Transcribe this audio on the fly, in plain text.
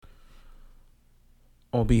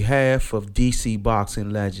On behalf of DC Boxing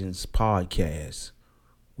Legends podcast,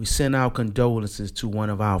 we send our condolences to one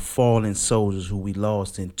of our fallen soldiers who we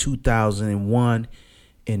lost in 2001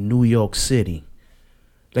 in New York City.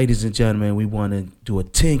 Ladies and gentlemen, we want to do a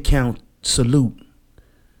 10-count salute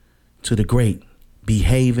to the great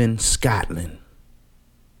BEETHAEVEN, Scotland.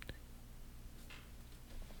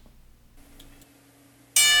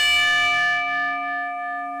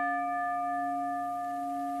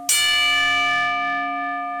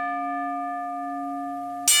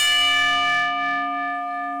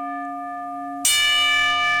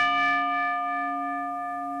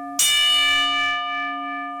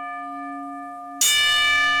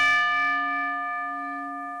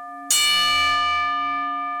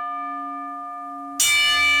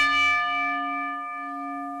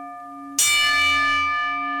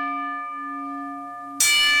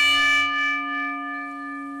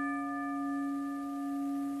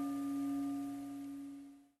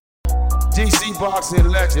 DC Boxing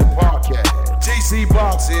Legend Podcast. DC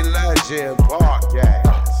Boxing Legend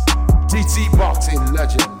Podcast. DC Boxing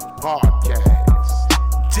Legend Podcast.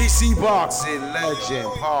 DC Boxing Legend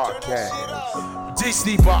Podcast.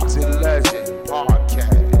 DC Boxing Legend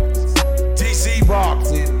Podcast. DC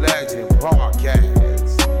Boxing Legend Podcast.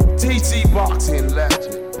 DC Boxing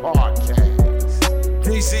Legend Podcast.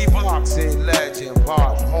 DC Boxing Legend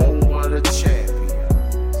Podcast. Home of the champion.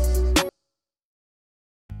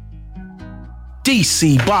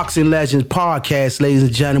 DC Boxing Legends podcast, ladies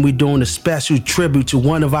and gentlemen. We're doing a special tribute to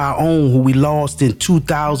one of our own who we lost in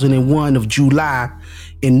 2001 of July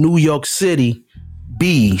in New York City,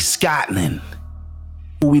 Scotland,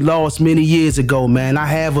 who we lost many years ago, man. I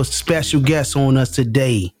have a special guest on us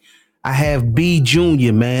today. I have B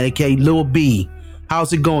Jr., man, aka Lil B.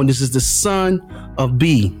 How's it going? This is the son of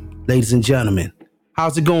B, ladies and gentlemen.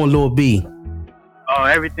 How's it going, Lil B? Oh,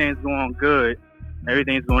 everything's going good.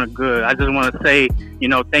 Everything's going good. I just want to say,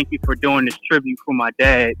 thank you for doing this tribute for my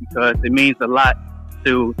dad, because it means a lot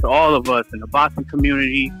to all of us in the boxing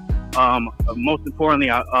community. Most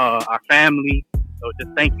importantly, our family. So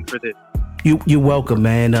just thank you for this. You're welcome,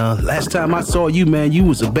 man. Last time I saw you, man, you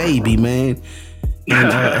was a baby, man.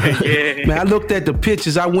 And, yeah. Man, I looked at the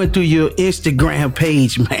pictures. I went through your Instagram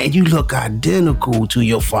page, man. You look identical to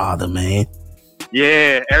your father, man.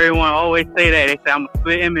 Yeah, everyone always say that. They say I'm a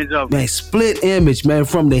split image of him. Man, split image, man,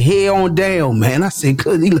 from the hair on down, man. I said,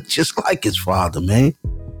 good, he looks just like his father, man.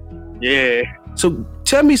 Yeah. So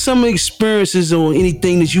tell me some experiences or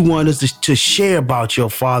anything that you want us to share about your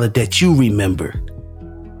father that you remember.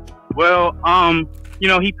 Well,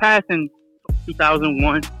 he passed in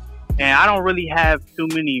 2001, and I don't really have too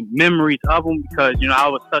many memories of him because, I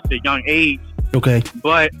was such a young age. Okay.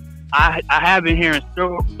 But I have been hearing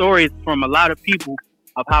stories from a lot of people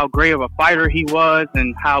of how great of a fighter he was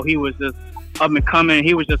and how he was just up and coming.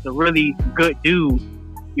 He was just a really good dude,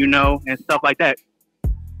 and stuff like that.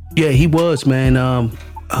 Yeah, he was, man.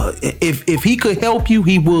 If he could help you,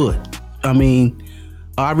 he would. I mean,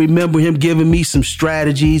 I remember him giving me some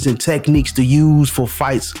strategies and techniques to use for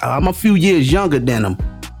fights. I'm a few years younger than him.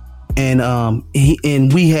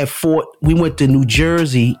 And we had fought. We went to New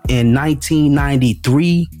Jersey in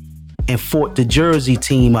 1993 and fought the Jersey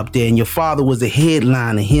team up there. And your father was the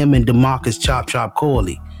headliner. Him and DeMarcus Chop Chop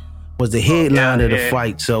Corley was the headliner of the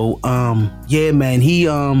fight. So, yeah, man, he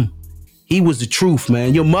was the truth,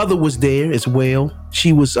 man. Your mother was there as well.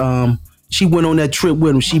 She was, she went on that trip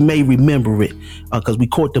with him. She may remember it because we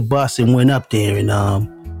caught the bus and went up there. And,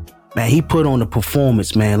 man, he put on a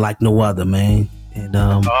performance, man, like no other, man. And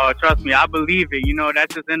trust me, I believe it.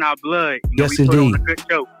 That's just in our blood. Yes, we indeed. Put on a good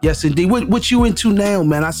show. Yes, indeed. What you into now,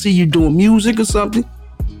 man? I see you doing music or something.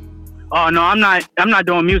 Oh no, I'm not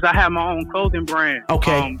doing music. I have my own clothing brand.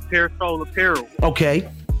 Okay. Pure Soul Apparel. Okay.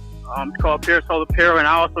 It's called Pure Soul Apparel, and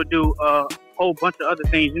I also do a whole bunch of other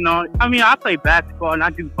things. I play basketball and I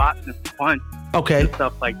do boxing for fun. Okay. And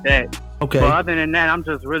stuff like that. Okay. But other than that, I'm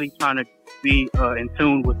just really trying to be in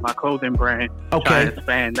tune with my clothing brand. Okay. Trying to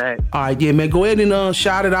expand that. All right, yeah, man. Go ahead and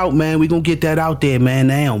shout it out, man. We're gonna get that out there, man,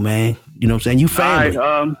 now, man. You know what I'm saying? You family.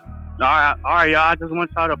 All right, y'all. I just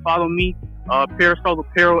want y'all to follow me. Pure Soul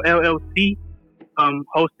Apparel LLC.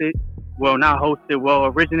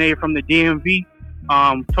 Originated from the DMV.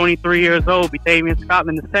 23 years old, BEETHAEVEN,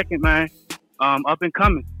 Scotland, the second, man. Up and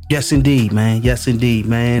coming. Yes, indeed, man. Yes, indeed,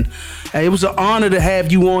 man. Hey, it was an honor to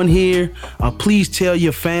have you on here. Please tell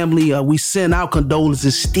your family we send our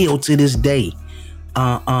condolences still to this day.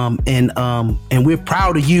 And we're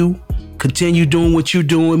proud of you. Continue doing what you're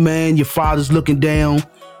doing, man. Your father's looking down,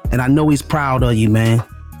 and I know he's proud of you, man.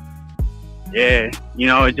 Yeah,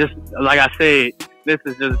 it just like I said, this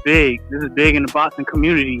is just big. This is big in the boxing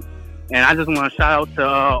community. And I just want to shout out to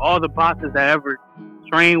all the bosses that ever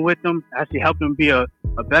trained with him, actually helped him be a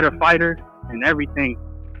better fighter and everything.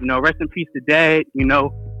 Rest in peace to Dad.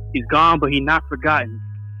 He's gone, but he's not forgotten.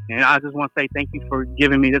 And I just want to say thank you for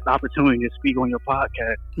giving me this opportunity to speak on your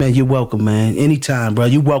podcast. Man, you're welcome, man. Anytime, bro.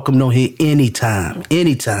 You're welcome on here anytime.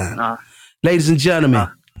 Anytime. Ladies and gentlemen,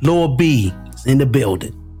 Lord B is in the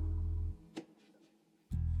building.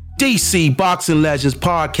 DC Boxing Legends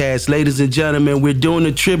Podcast, ladies and gentlemen. We're doing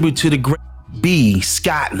a tribute to the great B,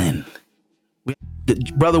 Scotland. The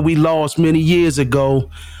brother we lost many years ago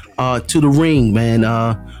to the ring, man.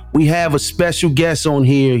 We have a special guest on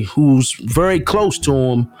here who's very close to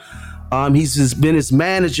him. He's been his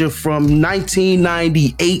manager from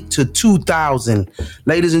 1998 to 2000.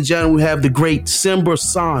 Ladies and gentlemen, we have the great Simba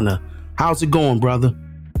Sana. How's it going, brother?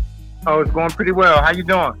 Oh, it's going pretty well. How you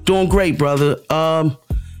doing? Doing great, brother. I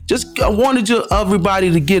wanted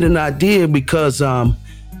everybody to get an idea because,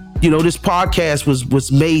 this podcast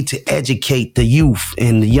was made to educate the youth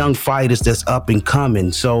and the young fighters that's up and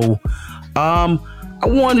coming. So, I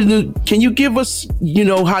wanted to, can you give us,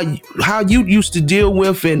 how you used to deal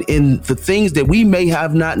with and the things that we may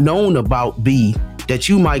have not known about B that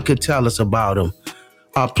you might could tell us about him?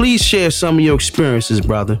 Please share some of your experiences,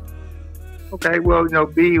 brother. Okay, well,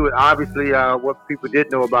 B was obviously what people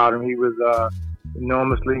did know about him. He was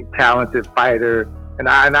enormously talented fighter, and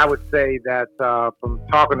I would say that from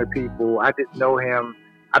talking to people, I didn't know him.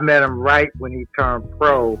 I met him right when he turned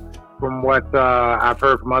pro. From what I've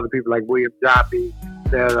heard from other people like William Joppy,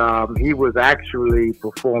 that he was actually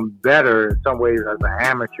performed better in some ways as an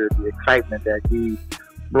amateur. The excitement that he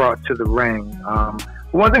brought to the ring.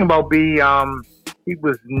 One thing about B, he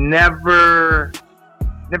was never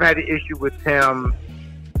had an issue with him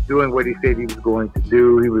doing what he said he was going to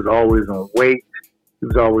do. He was always on weight. He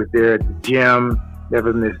was always there at the gym,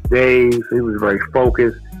 never missed days. He was very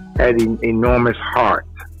focused, had an enormous heart.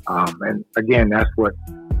 And again, that's what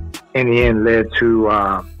in the end led to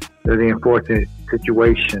the unfortunate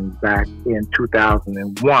situation back in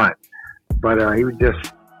 2001. But he was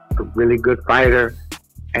just a really good fighter.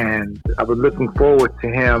 And I was looking forward to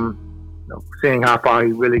him seeing how far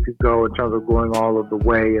he really could go in terms of going all of the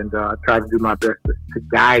way, and try to do my best to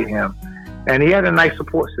guide him. And he had a nice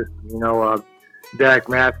support system. Derek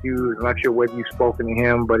Matthews, I'm not sure whether you've spoken to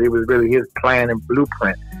him, but it was really his plan and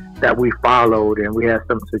blueprint that we followed, and we had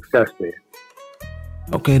some success there.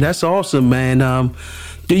 Okay, that's awesome, man.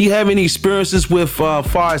 Do you have any experiences with far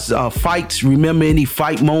as fights? Remember any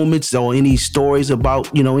fight moments or any stories about,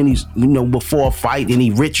 any, before a fight,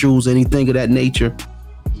 any rituals, anything of that nature?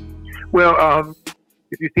 Well,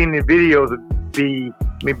 if you've seen the videos of B,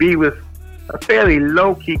 B was a fairly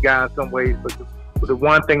low-key guy in some ways, but the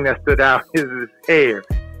one thing that stood out is his hair.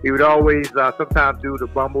 He would always sometimes do the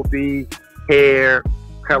bumblebee hair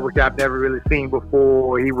cut, which I've never really seen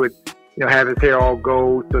before. He would, have his hair all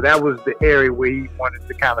gold. So that was the area where he wanted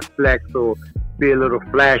to kind of flex or be a little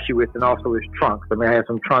flashy with, and also his trunks. I had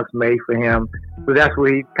some trunks made for him. So that's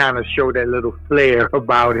where he kind of showed that little flair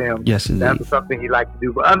about him. Yes, indeed. That was something he liked to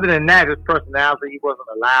do. But other than that, his personality, he wasn't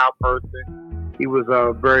a loud person. He was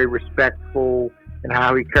very respectful in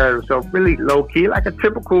how he carried himself, really low-key, like a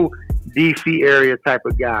typical D.C. area type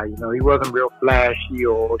of guy. He wasn't real flashy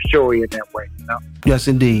or showy in that way. Yes,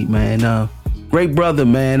 indeed, man. Great brother,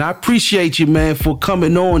 man. I appreciate you, man, for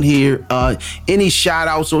coming on here. Any shout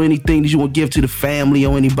outs or anything that you want to give to the family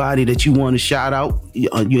or anybody that you want to shout out?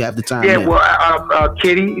 You have the time. Yeah, now. Well,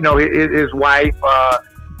 Kitty, his wife,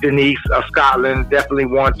 Denise of Scotland, definitely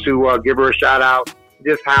want to give her a shout out.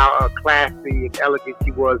 Just how classy and elegant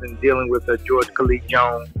she was in dealing with George Khalid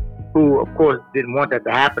Jones, who, of course, didn't want that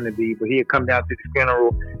to happen to B, but he had come down to the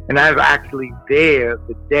funeral. And I was actually there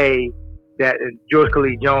the day that George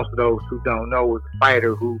Khalid Jones, for those who don't know, was a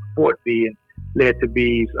fighter who fought B and led to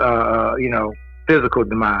B's, physical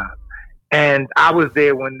demise. And I was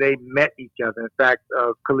there when they met each other. In fact,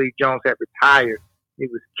 Khalid Jones had retired. It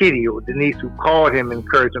was Kitty or Denise who called him and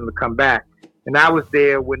encouraged him to come back. And I was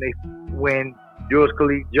there when George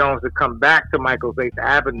Khalid Jones had come back to Michael's 8th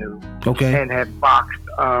Avenue, and had boxed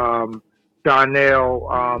Darnell,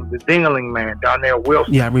 the Dingling man, Darnell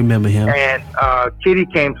Wilson. Yeah, I remember him. And Kitty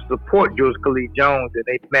came to support George Khalid Jones, and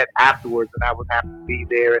they met afterwards, and I was happy to be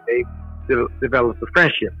there, and they developed a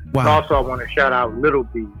friendship. Wow. And also, I want to shout out Little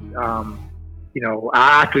B. I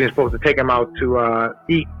actually am supposed to take him out to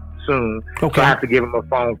eat soon. Okay. So I have to give him a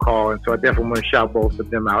phone call, and so I definitely want to shout both of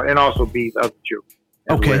them out, and also B's other children.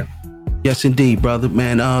 Okay. Well. Yes, indeed, brother,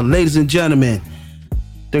 man. Ladies and gentlemen,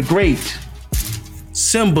 the great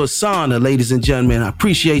Simba Sana, ladies and gentlemen. I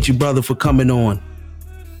appreciate you, brother, for coming on.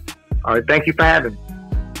 All right. Thank you for having me.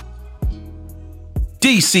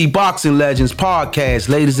 DC Boxing Legends podcast.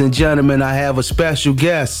 Ladies and gentlemen, I have a special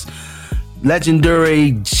guest,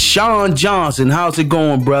 legendary Sean Johnson. How's it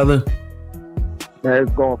going, brother? Man,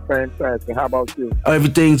 it's going fantastic. How about you?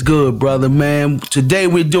 Everything's good, brother, man. Today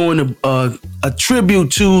we're doing a tribute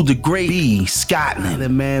to the great B, Scotland.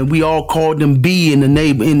 And man, we all called him B in the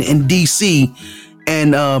neighbor in DC.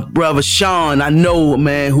 And brother Sean, I know,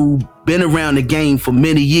 man, who been around the game for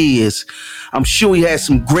many years. I'm sure he has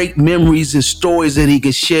some great memories and stories that he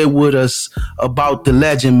can share with us about the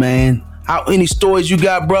legend, man. Any stories you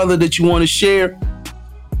got, brother, that you want to share?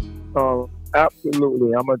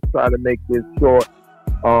 Absolutely. I'm gonna try to make this short.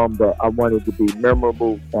 But I wanted to be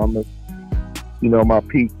memorable. My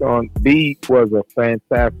piece on B was a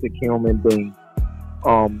fantastic human being.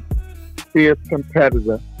 Fierce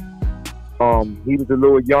competitor. He was a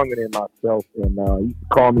little younger than myself, and he used to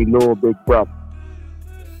call me Little Big Brother.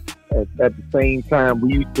 At the same time,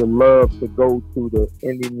 we used to love to go to the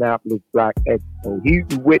Indianapolis Black Expo. He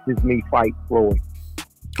used to witness me fight Floyd.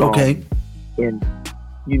 Okay. And,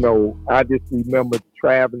 I just remember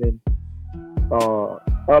traveling up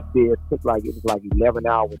there. It was like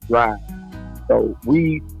 11-hour drive. So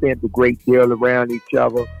we spent a great deal around each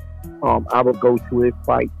other. I would go to his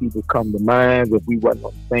fights. He would come to mine if we wasn't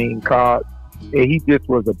on the same card. And he just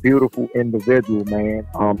was a beautiful individual, man.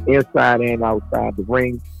 Inside and outside the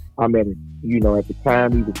ring. I met him, at the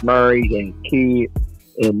time he was married and kids.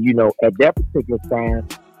 And, at that particular time,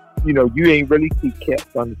 you ain't really see cats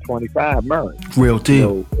under 25 married. Real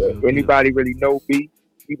deal. Anybody really know B?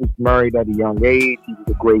 He was married at a young age. He was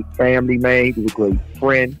a great family man. He was a great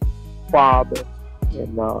friend, father.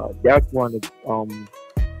 And that's one of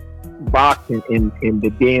boxing in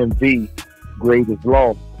the DMV greatest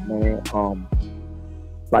loss, man.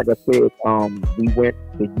 Like I said, we went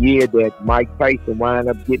the year that Mike Tyson wound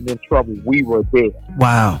up getting in trouble. We were there.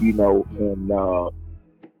 Wow. And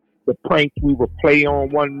the pranks we would play on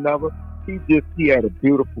one another. He had a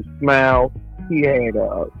beautiful smile. He had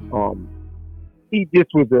he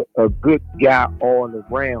just was a good guy all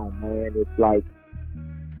around, man. It's like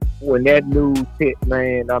when that news hit,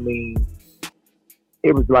 man, I mean,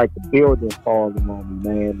 it was like the building falling on me,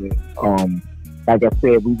 man. And, like I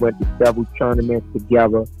said, we went to several tournaments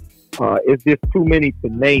together. It's just too many to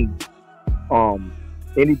name.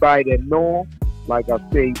 Anybody that know him, like I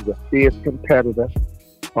said, he was a fierce competitor.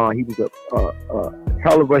 He was a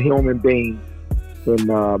hell of a human being. And,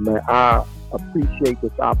 man, I appreciate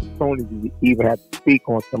this opportunity to even have to speak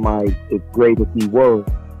on somebody as great as he was.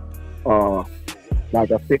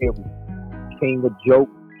 Like I said, it was king of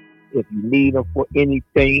jokes. If you need him for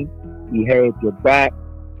anything, he had your back.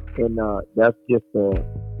 And that's just a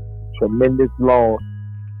tremendous loss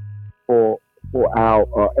for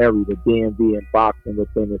our area, the DMV and boxing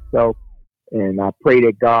within itself. And I pray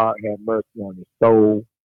that God have mercy on his soul.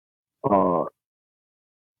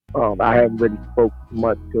 I haven't really spoke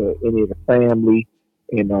much to any of the family.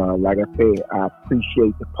 And like I said, I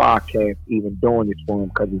appreciate the podcast even doing this for him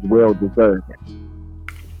because it's well deserved.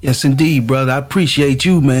 Yes, indeed, brother. I appreciate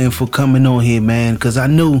you, man, for coming on here, man, because I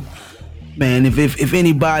knew, man, if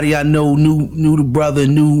anybody I know knew the brother,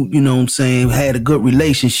 had a good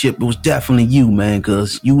relationship, it was definitely you, man,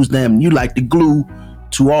 because you like the glue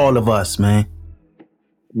to all of us, man.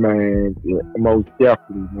 Man, yeah, most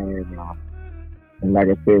definitely, man. And like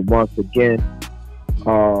I said, once again,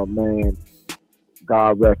 man,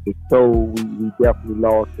 God rest his soul. We definitely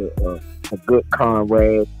lost a good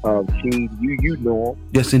comrade. You know him.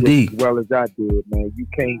 Yes, indeed. As well as I did, man. You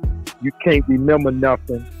can't remember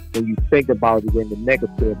nothing when you think about it in the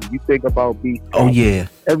negative. When you think about B. Oh yeah.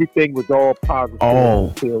 Everything was all positive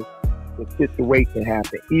until the situation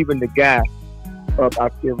happened. Even the guy I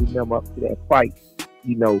still remember up to that fight.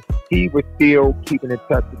 He was still keeping in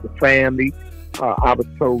touch with the family. I was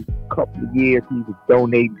told a couple of years he was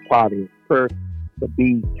donating part of his purse to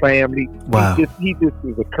be family. Wow. He just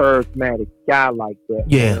was a charismatic guy like that.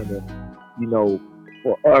 Yeah. Man. And,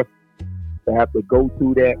 for us to have to go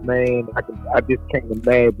through that, man, I just can't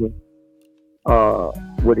imagine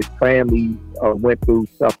what his family went through,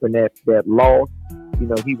 suffering that loss. He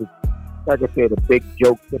was, like I said, a big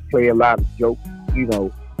joke to play a lot of jokes,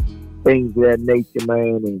 things of that nature,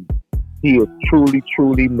 man. And he is truly,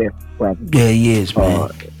 truly missed, brother. Yeah, he is, man.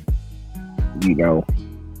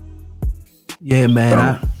 Yeah,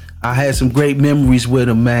 man. So, I had some great memories with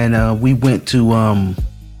him, man. We went to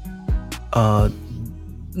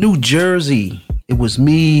New Jersey. It was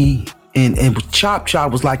me and Chop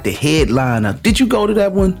Chop was like the headliner. Did you go to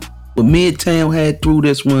that one? But Midtown had through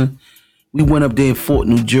this one. We went up there in Fort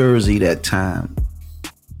New Jersey that time.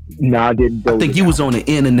 No, I didn't go. I think you was on the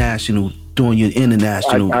international doing your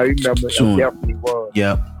international. I remember. touring. It definitely was.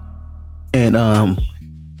 Yeah. And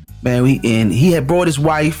man, he had brought his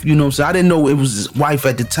wife, you know what I'm saying? I didn't know it was his wife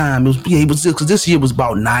at the time. He was because this year was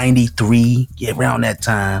about 93, around that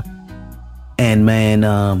time. And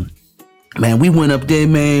man, we went up there,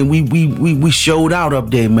 man. We showed out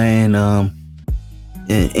up there, man.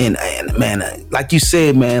 And man, like you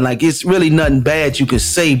said, man, like it's really nothing bad you could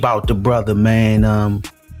say about the brother, man.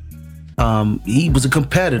 He was a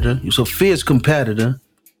competitor. He was a fierce competitor.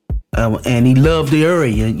 And he loved the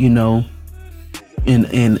area, you know.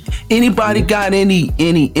 And anybody got any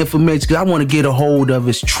information? Because I want to get a hold of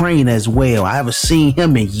his trainer as well. I haven't seen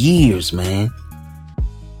him in years, man.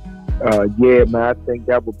 Yeah, man, I think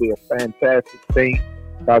that would be a fantastic thing.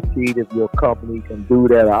 I see it if your company can do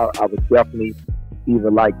that. I would definitely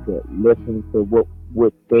even like to listen to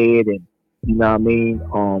what's said, and you know what I mean.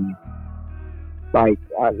 Like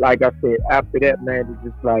I said, after that, man,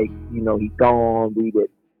 it's just like, you know, he gone. We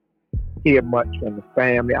didn't hear much from the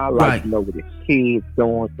family. I like to know what his kids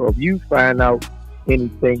doing. So if you find out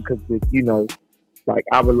anything, because you know, like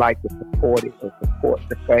I would like to support it or support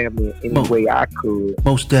the family in any way I could.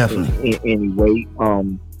 Most definitely. In any way.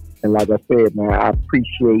 And like I said, man, I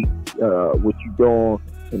appreciate what you're doing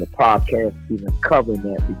in the podcast, even covering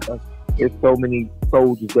that, because there's so many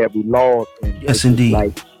soldiers that we lost. And yes, indeed.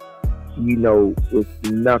 Like, you know, it's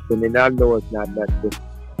nothing, and I know it's not nothing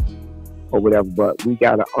or whatever, but we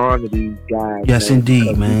gotta honor these guys. Yes, man,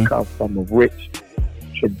 indeed, man. We come from a rich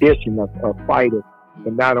tradition of fighters,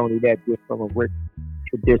 and not only that, just from a rich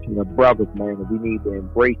tradition of brothers, man. And we need to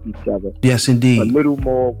embrace each other. Yes, indeed. A little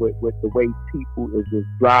more with the way people is just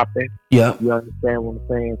dropping. Yeah. You understand what I'm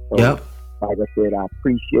saying? So, yep. Like I said, I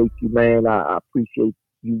appreciate you, man. I appreciate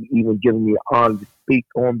you even giving me the honor to speak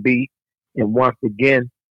on B. And once again,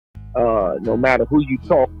 no matter who you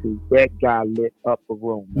talk to, that guy lit up a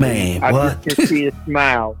room. Man, I what? just can see his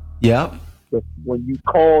smile. Yep. When you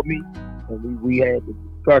called me and we had the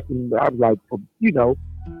discussion, I was like, you know,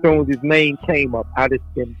 as soon as his name came up, I just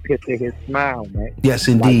can picture his smile, man. Yes,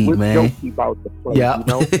 indeed, like, man. Jokey about the place, yep. You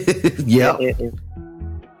know? Yep. And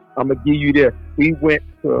I'm gonna give you this. We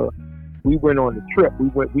went on the trip.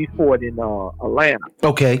 We fought in Atlanta.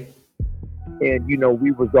 Okay. And you know,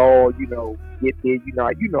 we was all, you know, get there.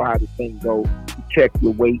 You know how the thing goes. You check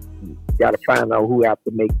your weight. You got to find out who have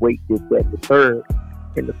to make weight. This, that, the third.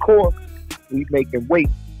 In the course, we making weight.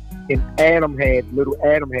 And little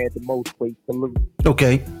Adam had the most weight to lose.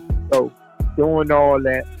 Okay. So doing all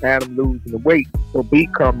that, Adam losing the weight. So B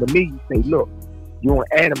come to me and say, look, you and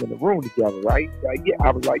Adam in the room together, right? Like, yeah.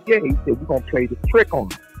 I was like, yeah. He said, we're going to play the trick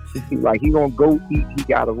on him. He's like, he going to go eat. He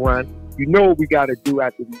got to run. You know what we got to do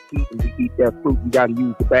after we eat, and we eat that fruit, we got to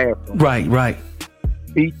use the bathroom. Right.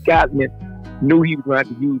 Pete Scottland knew he was going to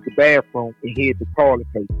have to use the bathroom and hid the toilet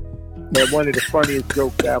paper. Man, one of the funniest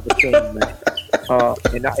jokes I ever seen, man.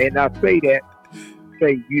 And I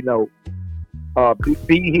say, you know,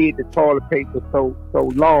 B hid the toilet paper so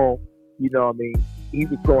long, you know what I mean, he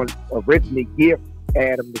was going to originally give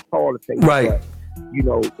Adam the toilet paper. Right. But, you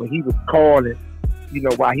know, when he was calling, you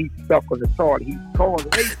know, while he's stuck on the toilet, he's calling,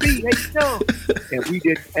 hey, B, hey, John. And we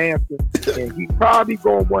didn't answer. And he probably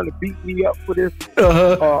going to want to beat me up for this,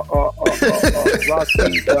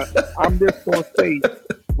 Rocky. But I'm just going to say,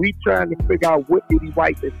 we trying to figure out what did he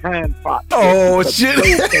wipe his hand pot. Oh, shit.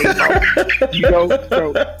 You know,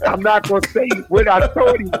 so I'm not going to say what I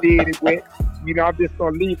thought he did it with. You know, I'm just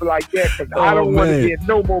going to leave it like that because I don't want to get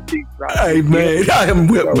no more beef. Right? Hey, man,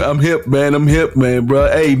 I'm hip, man, bro.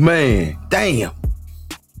 Hey, man, damn.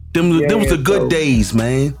 Them was the good days,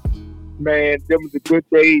 man. Man, them was the good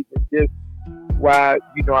days, and just why,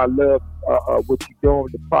 you know, I love what you're doing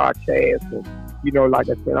with the podcast. And, you know, like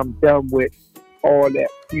I said, I'm done with all that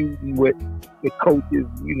feuding with the coaches.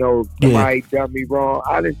 You know, somebody done me wrong.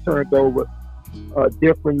 I done turned over a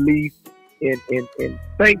different leaf, and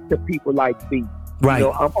thanks to people like B. Right. You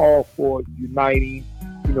know, I'm all for uniting,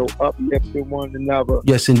 you know, uplifting one another.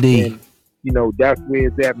 Yes, indeed. And, you know, that's where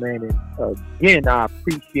it's at, man. And again, I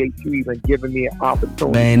appreciate you even giving me an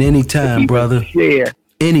opportunity. Man, anytime, brother. Share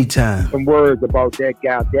anytime some words about that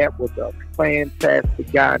guy. That was a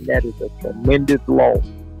fantastic guy, and that is a tremendous loss.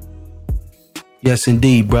 Yes,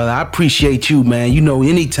 indeed, brother. I appreciate you, man. You know,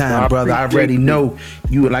 anytime, brother. I already know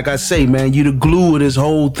you. Like I say, man, you the glue of this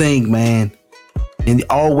whole thing, man. And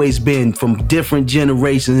always been from different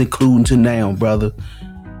generations, including to now, brother.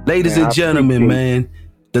 Ladies and gentlemen, man.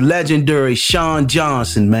 The legendary Sean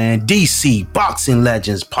Johnson, man. DC Boxing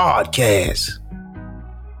Legends Podcast.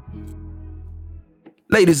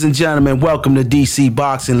 Ladies and gentlemen, welcome to DC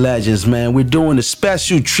Boxing Legends, man. We're doing a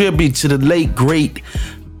special tribute to the late, great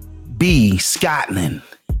B. Scotland.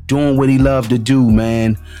 doing what he loved to do,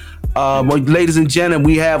 man. Well, ladies and gentlemen,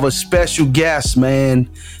 we have a special guest, man.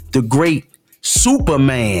 The great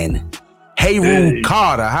Superman, Haywood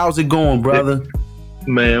Carter. How's it going, brother?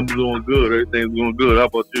 Man, I'm doing good. Everything's going good. How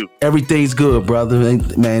about you? Everything's good, brother.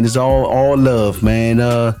 Man, it's all love, man.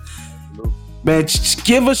 Man, just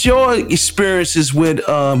give us your experiences with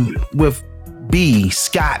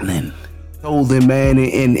Scotland. Told them, man,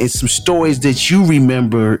 and some stories that you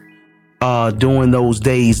remember during those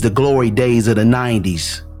days, the glory days of the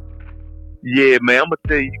 90s. Yeah, man, I'm gonna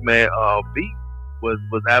tell you, man. B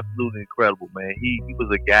was absolutely incredible, man. He was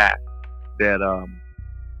a guy that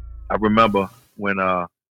I remember when I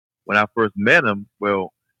first met him.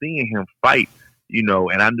 Well, seeing him fight, you know,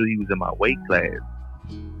 and I knew he was in my weight class,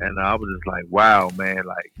 and I was just like, wow, man,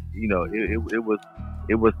 like, you know,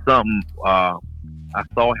 it was something. I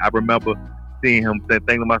remember seeing him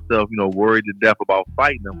thinking to myself, you know, worried to death about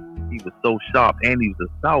fighting him. He was so sharp, and he was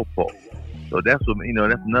a southpaw. So that's what, you know,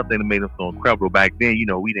 that's another thing that made him so incredible. Back then, you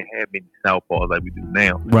know, we didn't have many southpaws like we do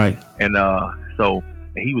now. Right. And so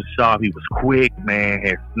he was sharp, he was quick, man,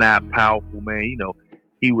 had snap, powerful, man. You know,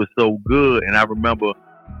 he was so good. And I remember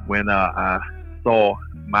when I saw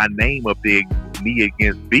my name up there, me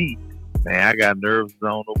against B, man, I got nerves. I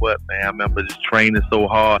don't know what, man. I remember just training so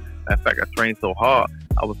hard. In fact, I trained so hard.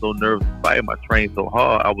 I was so nervous to fight him. I trained so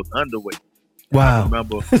hard. I was underweight. Wow. I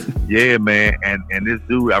remember, yeah, man. And this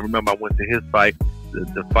dude, I remember I went to his fight.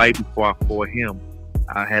 The fight before I fought him,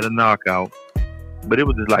 I had a knockout, but it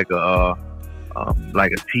was just like a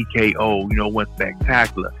TKO, you know, went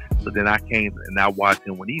spectacular. So then I came and I watched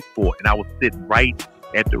him when he fought, and I was sitting right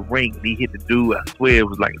at the ring, and he hit the dude. I swear it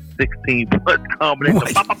was like a 16 punch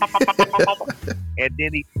combination. And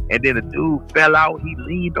then the dude fell out. He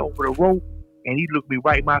leaned over the rope, and he looked me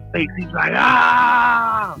right in my face. He's like,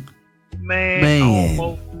 ah. Man,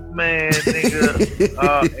 almost, man,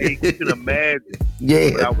 nigga. Hey, you can imagine.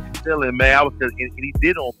 Yeah. But I was feeling, man. And he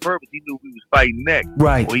did it on purpose. He knew we was fighting next.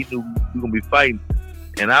 Right. Or he knew we were gonna be fighting.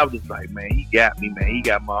 And I was just like, man, he got me, man. He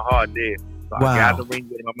got my heart there. So Wow. I got the ring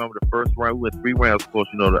with him. I remember the first round. We went 3 rounds, of course.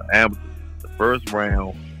 You know, the amateur. The first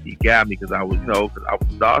round, he got me because I was, you know, I was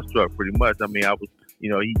starstruck pretty much. I mean, I was,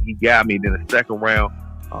 you know, he got me. Then the second round,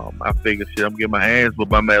 I figured, shit, I'm getting my hands, but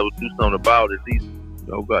my man would do something about it.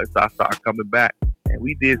 So I started coming back, and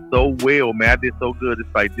we did so well, man. I did so good. It's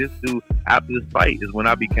like this dude, after this fight is when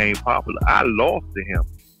I became popular. I lost to him,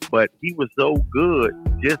 but he was so good.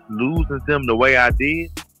 Just losing to him the way I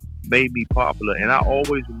did made me popular, and I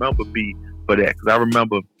always remember B for that, because I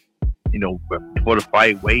remember, you know, before the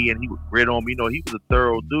fight weigh-in, he would grit on me. You know, he was a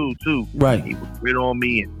thorough dude too. Right. He would grit on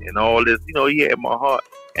me and all this. You know, he had my heart,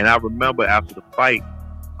 and I remember after the fight,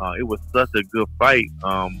 it was such a good fight.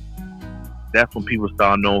 That's when people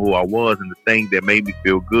started knowing who I was. And the thing that made me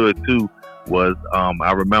feel good too was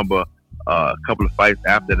I remember a couple of fights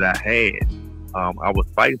after that I had, I was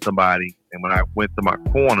fighting somebody, and when I went to my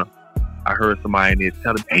corner, I heard somebody in there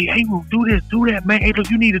telling me, hey, we'll do this, do that, man. Hey, look,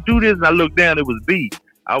 you need to do this. And I looked down, it was B.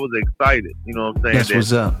 I was excited, you know what I'm saying? That's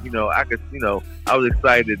what's up. You know, I could, you know, I was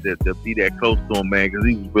excited to be that close to him, man, because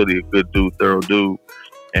he was really a good dude, thorough dude.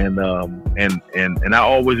 And I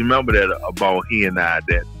always remember that about he and I,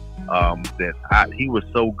 he was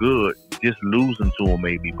so good. Just losing to him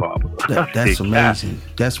made me popular. That's amazing.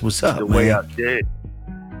 That's what's up, the man. way I did.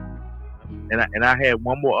 And I had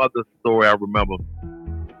one more other story I remember,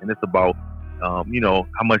 and it's about you know,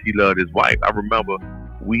 how much he loved his wife. I remember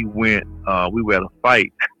we were at a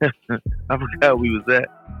fight. I forgot where we was at,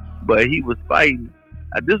 but he was fighting.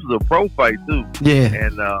 This was a pro fight too. Yeah.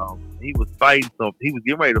 And he was fighting. So he was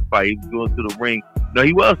getting ready to fight. He was going to the ring. No,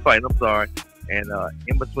 he was fighting. I'm sorry. And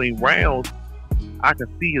in between rounds, I could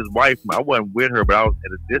see his wife. I wasn't with her, but I was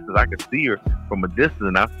at a distance. I could see her from a distance,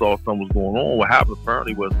 and I saw something was going on. What happened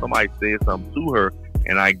apparently was somebody said something to her,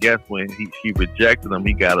 and I guess when she rejected him,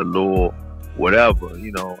 he got a little whatever.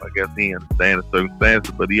 You know, I guess he understand the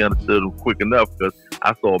circumstances, but he understood them quick enough, because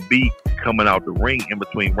I saw B coming out the ring in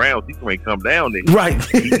between rounds. He couldn't come down there. Right.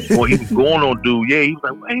 he was going on, dude. Yeah, he was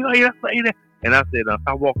like, hey, that's that. And I said,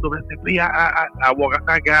 I walked over and said, B, I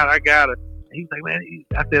got it. He was like, man,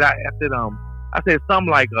 I said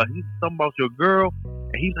something like, something about your girl.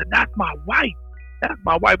 And he was like, that's my wife. That's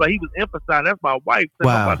my wife. But he was emphasizing, that's my wife. So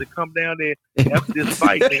wow. I'm about to come down there after this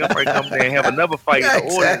fight. I'm going to come there and have another fight. Yeah,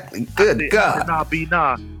 exactly. Good God. I said, nah, B,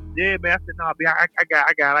 nah. Yeah, man. I said, nah, B, I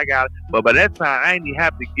got it. But by that time, I ain't even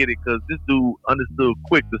have to get it, because this dude understood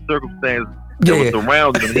quick the circumstances that was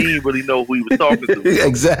around him. He didn't really know who he was talking to.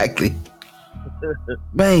 Exactly.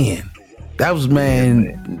 Man. That was,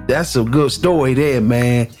 man, that's a good story there,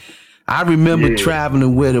 man. I remember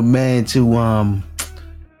traveling with him, man, to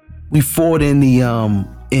we fought in the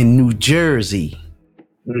in New Jersey.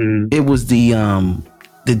 Mm-hmm. It was the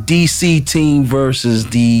DC team versus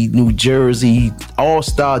the New Jersey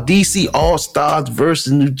All-Star. DC All-Stars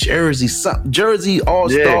versus New Jersey. Jersey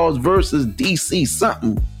All-Stars versus DC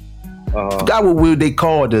something. Forgot what they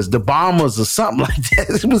called us, the Bombers or something like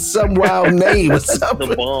that. It was some wild name or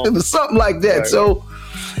something. It was something like that. Right. So,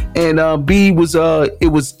 and B was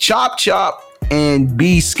it was Chop Chop and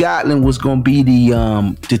B Scotland was gonna be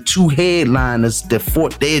the two headliners that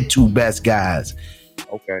fought their two best guys.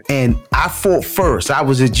 Okay. And I fought first. I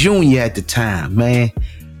was a junior at the time, man.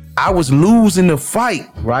 I was losing the fight,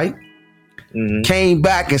 right? Mm-hmm. Came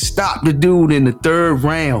back and stopped the dude in the third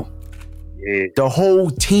round. Yeah. The whole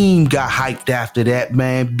team got hyped after that,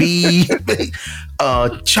 man. B,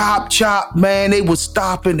 Chop Chop, man. They was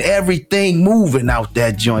stopping everything moving out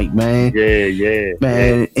that joint, man. Yeah.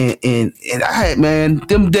 Man, yeah. And I had, man,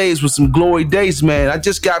 them days were some glory days, man. I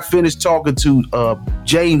just got finished talking to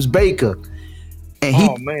James Baker. And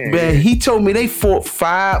he told me they fought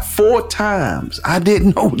 4 times. I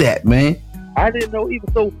didn't know that, man. I didn't know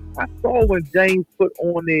either. So I saw when James put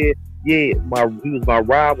on there, he was my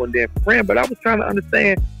rival and then friend, but I was trying to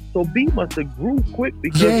understand. So B must have grew quick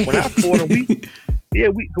because when I fought him,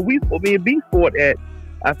 me and B fought at,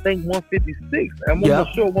 I think 156. I'm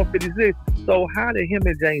almost sure 156. So how did him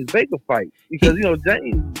and James Baker fight? Because James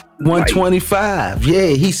 125. Yeah,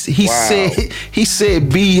 he said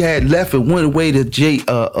B had left and went away to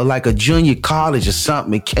like a junior college or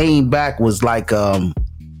something. And came back was like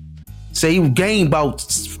say he gained about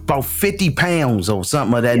 50 pounds or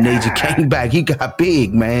something of that nature. Came back, he got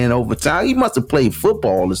big, man, over time. He must have played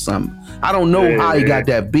football or something. I don't know how he got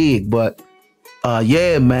that big, but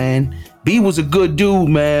yeah, man. B was a good dude,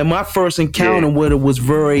 man. My first encounter with him was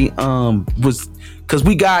because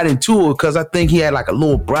we got into it because I think he had like a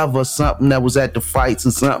little brother or something that was at the fights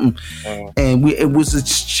or something. And it was an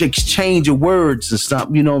exchange of words or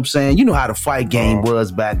something, you know what I'm saying? You know how the fight game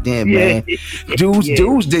was back then, man. Dudes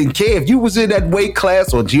didn't care if you was in that weight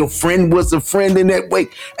class or your friend was a friend in that weight.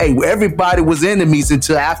 Hey, everybody was enemies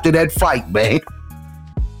until after that fight, man.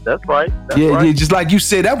 That's right. Yeah, just like you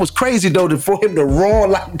said, that was crazy though for him to roar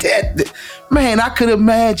like that. Man, I could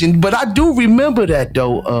imagine, but I do remember that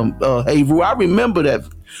though. Hey, Ru, I remember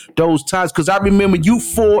those times because I remember you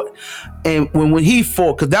fought, and when he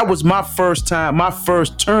fought, because that was my first time, my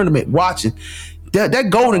first tournament watching. That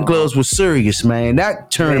Golden Gloves was serious, man. That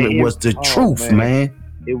tournament was the truth, man.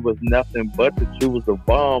 It was nothing but the truth. Was a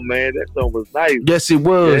bomb, man. That song was nice. Yes, it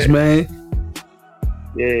was, man.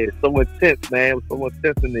 Yeah, so intense, man. So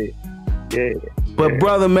intense in there. Yeah. But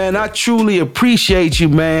brother, man, I truly appreciate you,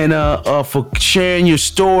 man, for sharing your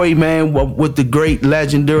story, man, with the great,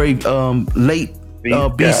 legendary, late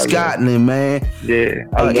B Scotland, man. Yeah,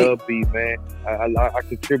 I love B, man. I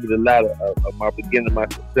contribute a lot of my beginning, my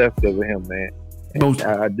success over him, man.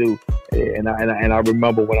 I do, and I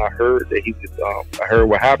remember when I heard that he was. I heard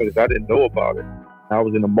what happened because I didn't know about it. I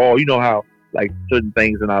was in the mall. You know how. Like certain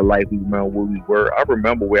things in our life, we remember where we were. I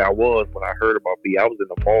remember where I was when I heard about B. I was in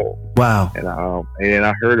the mall. Wow. And then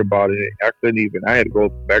I heard about it. I couldn't even. I had to go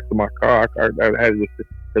back to my car. I had to,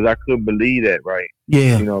 because I couldn't believe that. Right.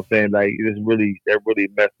 Yeah. You know what I'm saying? Like that really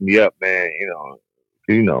messed me up, man.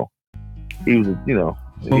 He was.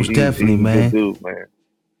 Most definitely, man. Good dude, man.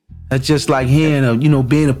 That's just like hearing,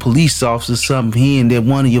 being a police officer, something. Hearing that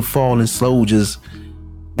one of your fallen soldiers.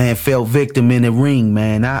 Man, fell victim in the ring,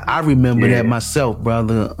 man. I remember that myself,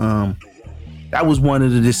 brother. That was one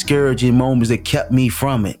of the discouraging moments that kept me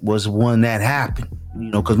from it, was one that happened.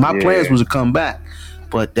 Because my plans was to come back.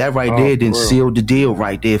 But that right there didn't seal the deal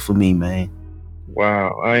right there for me, man.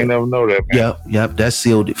 Wow, I ain't never know that, man. Yep, that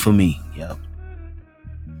sealed it for me. Yep.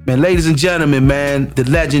 Man, ladies and gentlemen, man, the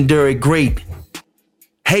legendary great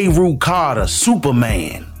Heru Carter,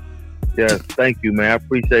 Superman. Yes, thank you, man. I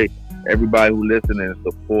appreciate everybody who listen and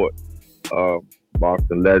support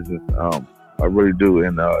Boxing Legends. I really do.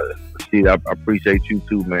 And I appreciate you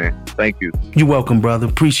too, man. Thank you. You're welcome, brother.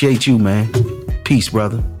 Appreciate you, man. Peace,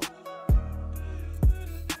 brother.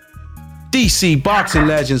 DC Boxing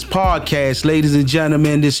Legends podcast, ladies and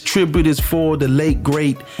gentlemen. This tribute is for the late,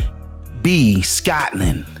 great B.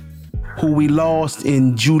 Scotland, who we lost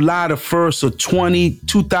in July the 1st of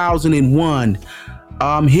 2001.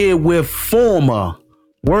 I'm here with former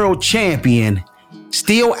world champion,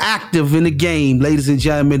 still active in the game, ladies and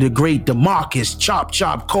gentlemen, the great DeMarcus Chop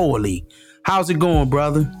Chop Corley. How's it going,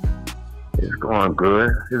 brother? It's going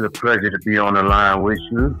good. It's a pleasure to be on the line with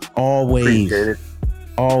you. Always. Appreciate it.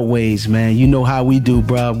 Always, man. You know how we do,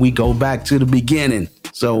 bro. We go back to the beginning.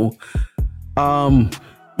 So,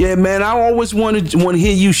 Yeah, man, I always want to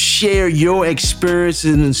hear you share your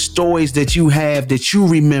experiences and stories that you have that you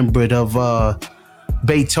remembered of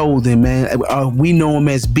Beethoven, man. We know him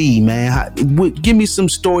as B, man. Give me some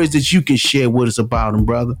stories that you can share with us about him,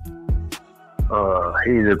 brother.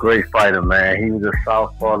 He's a great fighter, man. He was a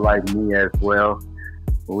southpaw like me as well.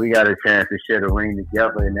 We got a chance to share the ring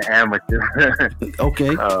together in the amateurs.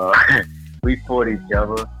 Okay. We fought each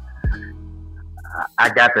other. I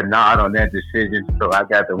got the nod on that decision, so I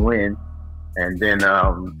got the win. And then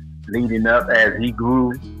leading up, as he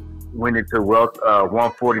grew, went into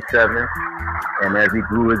 147. And as he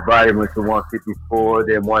grew his body, went to 154,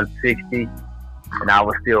 then 160. And I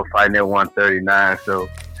was still fighting at 139. So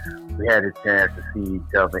we had a chance to see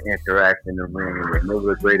each other interact in the ring. And it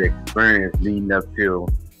was a great experience leading up till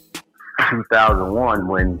 2001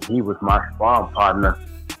 when he was my sparring partner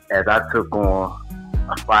as I took on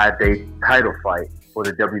a 5-day title fight for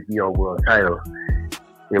the WBO world title.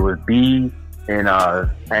 It was B and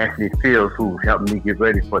Anthony Fields who helped me get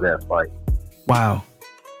ready for that fight. Wow.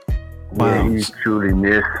 Yeah, he's truly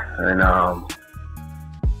missed, and a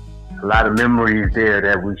lot of memories there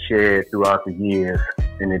that we shared throughout the years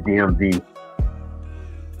in the DMV.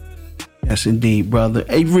 Yes, indeed, brother.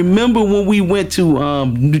 Hey, remember when we went to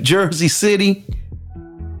New Jersey City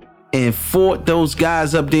and fought those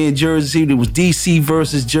guys up there in Jersey City? It was DC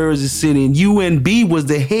versus Jersey City, and UNB was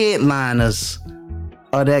the headliners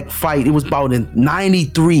of that fight. It was about in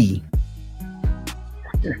 93.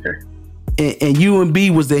 And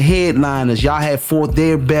UNB was the headliners. Y'all had fought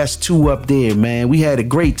their best two up there, man. We had a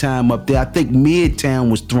great time up there. I think Midtown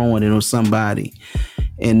was throwing it on somebody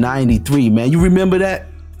in 93, man. You remember that?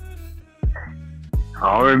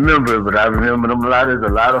 I don't remember it, but I remember them there's a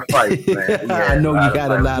lot of fights, man. I know you got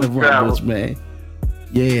a lot of rumbles, man.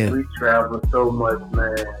 Yeah. We traveled so much,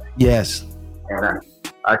 man. Yes. And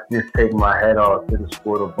I just take my hat off to the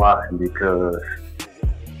sport of boxing because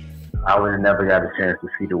I would have never got a chance to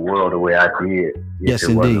see the world the way I did. Yes,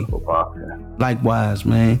 indeed. For boxing. Likewise,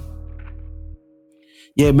 man.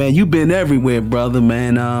 Yeah, man, you've been everywhere, brother,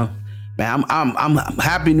 man. Man, I'm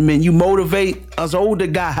happy to, man, you motivate us older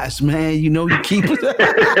guys, man. You know, you keep us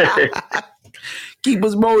keep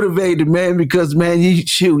us motivated, man, because, man,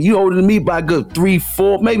 you older than me by a good 3,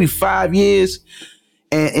 4, maybe 5 years,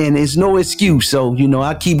 and it's no excuse. So, you know,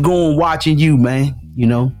 I keep going watching you, man, you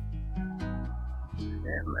know.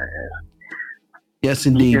 Yes,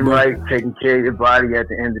 indeed, bro. Right, taking care of your body at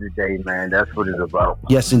the end of the day, man. That's what it's about.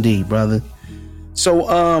 Yes, indeed, brother.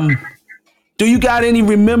 So, do you got any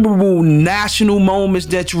memorable national moments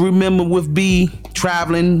that you remember with B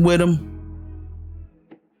traveling with him?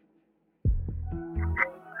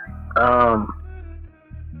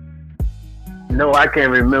 No, I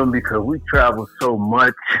can't remember because we travel so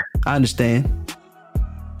much. I understand.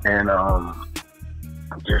 And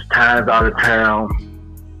just times out of town.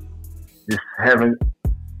 Just having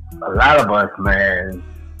a lot of us, man.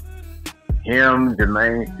 Him,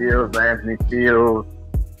 Jermaine Fields, Anthony Fields,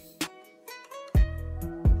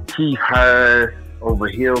 Keith Harris, over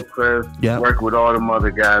Hillcrest, work with all them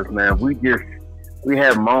other guys, man. We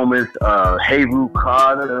have moments, Hayru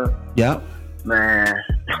Carter. Yep. Man,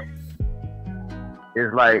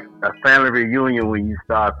 it's like a family reunion when you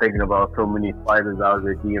start thinking about so many fighters out of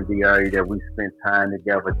the DMV area that we spent time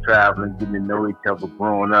together, traveling, getting to know each other,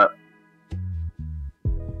 growing up.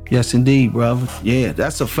 Yes, indeed, brother. Yeah,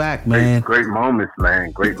 that's a fact, man. Great moments,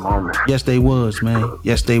 man. Great moments. Yes, they was, man.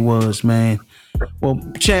 Yes, they was, man. Well,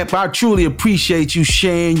 champ, I truly appreciate you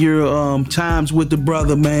sharing your times with the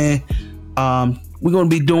brother, man. We're going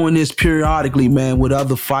to be doing this periodically, man, with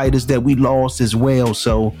other fighters that we lost as well.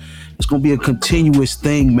 So it's going to be a continuous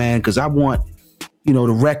thing, man, because I want, you know,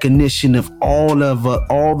 the recognition of all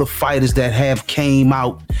the fighters that have came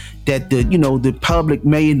out that the public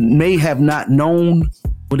may have not known,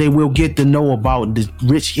 but they will get to know about the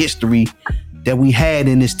rich history that we had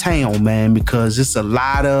in this town, man, because it's a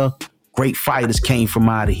lot of great fighters came from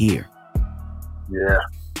out of here. Yeah.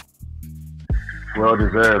 Well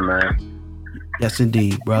deserved, man. Yes,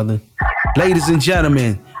 indeed, brother. Ladies and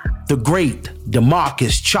gentlemen, the great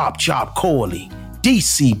DeMarcus Chop Chop Corley,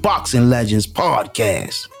 DC Boxing Legends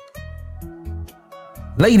Podcast.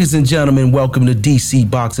 Ladies and gentlemen, welcome to DC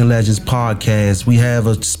Boxing Legends Podcast. We have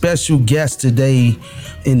a special guest today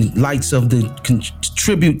in lights of the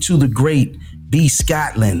tribute to the great B.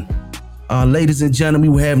 Scotland. Ladies and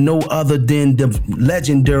gentlemen, we have no other than the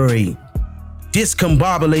legendary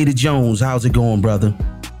Discombobulated Jones. How's it going, brother?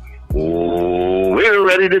 Oh, we're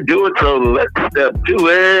ready to do it, so let's step to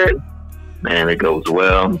it. Man, it goes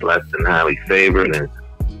well. I'm blessed and highly favored, and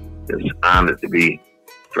it's honored to be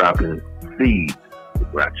dropping seeds.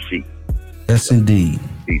 Right sheet. Yes, indeed.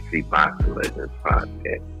 DC Boxing Legends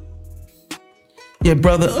Podcast. Yeah,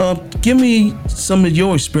 brother. Give me some of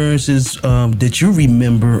your experiences that you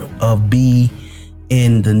remember of B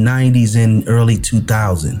in the 90s and early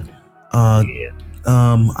 2000s.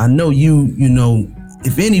 I know you know,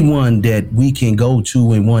 if anyone that we can go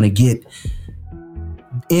to and want to get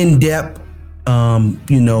in-depth,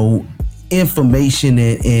 information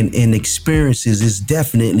and experiences, is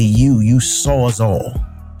definitely you. You saw us all.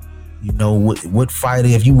 You know, what fighter,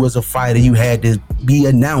 if you was a fighter, you had to be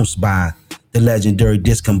announced by the legendary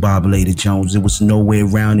Discombobulated Jones. There was no way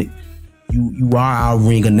around it. You are our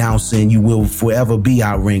ring announcer, and you will forever be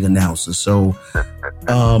our ring announcer. So,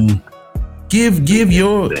 give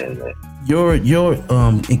your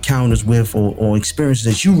encounters with or experiences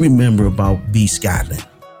that you remember about B. Scotland.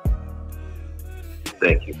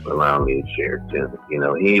 Thank you for allowing me to share, Tim. You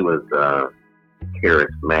know, he was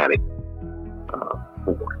charismatic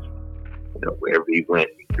force. You know, wherever he went,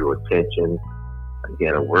 he drew attention. He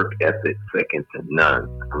had a work ethic second to none.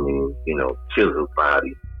 I mean, you know, chiseled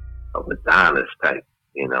body of Adonis type,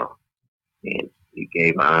 you know. And he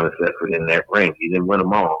gave an honest effort in that ring. He didn't win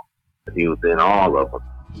them all, but he was in all of them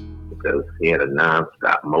because he had a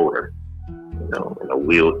non-stop motor, you know, and a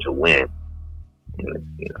will to win. And,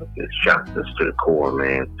 you know, just shocked us to the core,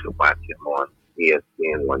 man, to watch him on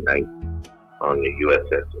ESPN one night on the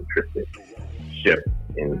USS Intrepid ship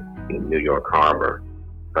in New York Harbor,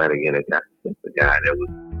 fighting against a guy that was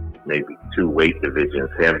maybe 2 weight divisions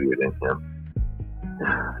heavier than him.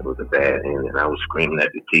 It was a bad end, and I was screaming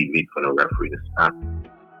at the TV for the referee to stop.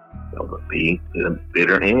 So, but B, to the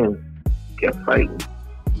bitter end, kept fighting.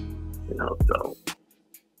 You know, so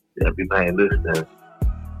everybody listening,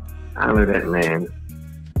 honor that man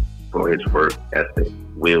for his work ethic,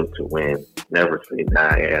 will to win, never say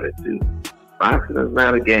die attitude. Boxing is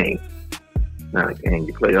not a game. It's not a game.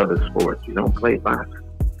 You play other sports. You don't play boxing.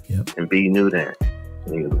 Yep. And B knew that.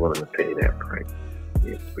 And he was willing to pay that price.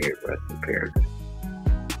 His spirit rest in paradise.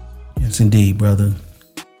 Yes, indeed, brother.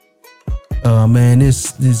 Man,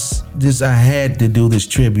 this I had to do this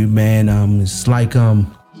tribute, man. It's like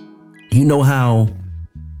you know how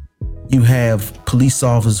you have police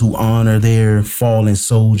officers who honor their fallen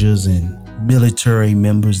soldiers and military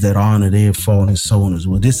members that honor their fallen soldiers.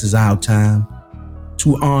 Well, this is our time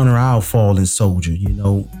to honor our fallen soldier, you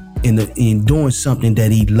know, in doing something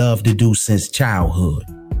that he loved to do since childhood.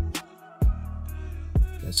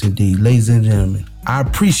 Yes, indeed. Ladies and gentlemen, I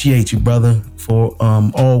appreciate you, brother, for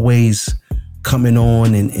always coming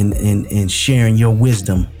on and sharing your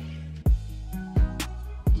wisdom.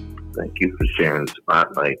 Thank you for sharing the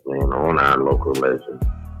spotlight, man, on our local legend.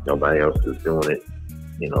 Nobody else is doing it,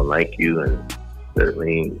 you know, like you, and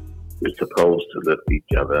certainly we're supposed to lift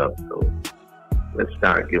each other up. So let's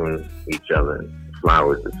start giving each other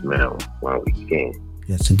flowers to smell while we can.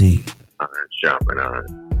 Yes, indeed. Iron sharpen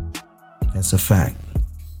iron. That's a fact.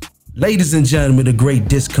 Ladies and gentlemen, the great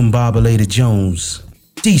Discombobulated Jones,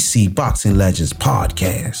 DC Boxing Legends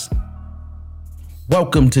Podcast.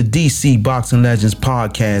 Welcome to DC Boxing Legends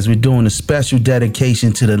Podcast. We're doing a special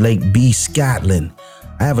dedication to the late B. Scotland.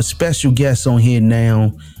 I have a special guest on here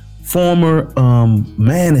now, former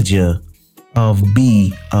manager of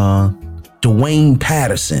B, Dwayne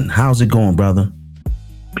Patterson. How's it going, brother?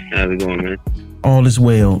 How's it going, man? All is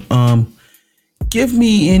well. Give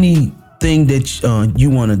me anything that you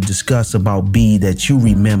want to discuss about B that you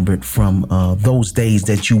remembered from those days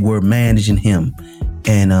that you were managing him,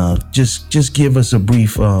 and just give us a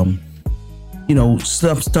brief,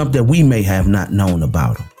 stuff that we may have not known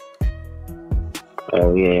about him.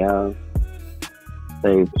 Oh yeah,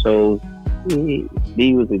 so B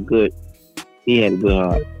was he had a good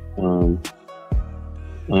heart.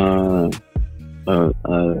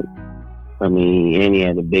 And he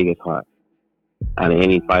had the biggest heart out of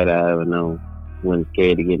any fighter I ever known. Wasn't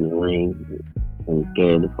scared to get in the ring, wasn't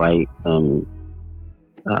scared to fight.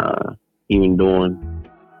 Even during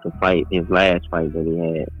the fight, his last fight that he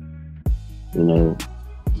had, you know,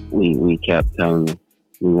 we kept telling him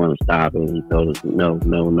we want to stop it. He told us no,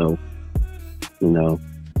 you know,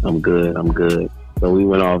 I'm good. So we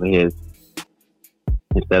went off of his,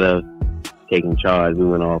 instead of taking charge, we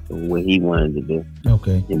went off of what he wanted to do.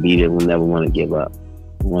 Okay. And B didn't never want to give up.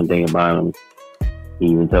 One thing about him, he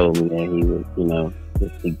even told me that he was, you know,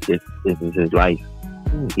 this is his life.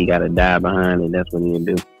 He got to die behind it. That's what he'll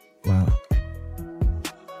do. Wow.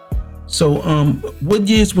 So, what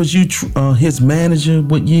years was you his manager?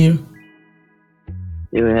 What year?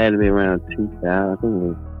 It had to be around 2000. I think it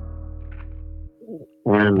was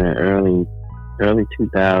around the early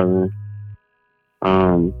 2000s.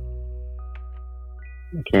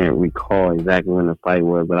 can't recall exactly when the fight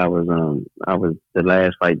was, but I was the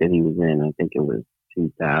last fight that he was in. I think it was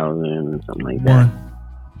 2000 or something like that.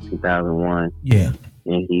 2001. Yeah.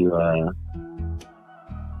 And he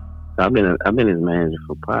I've been his manager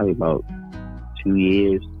for probably about 2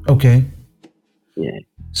 years. Okay. Yeah.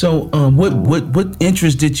 So, what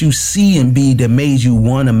interest did you see in B that made you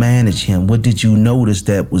want to manage him? What did you notice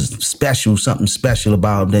that was special, something special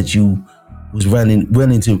about him that you was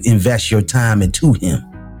willing to invest your time into him?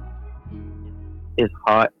 His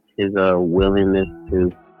heart, his willingness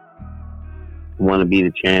to want to be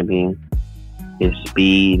the champion, his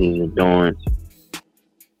speed, his endurance.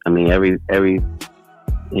 I mean,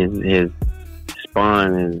 his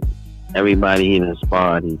sparring and everybody he done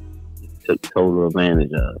sparred, he took total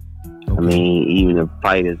advantage of. Okay. I mean, even the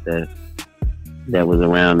fighters that was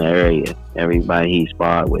around the area, everybody he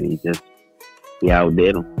sparred with, he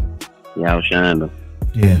outdid them. He outshined them.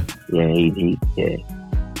 Yeah. Yeah, yeah.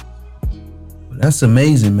 That's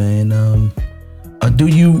amazing, man. Do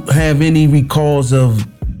you have any recalls of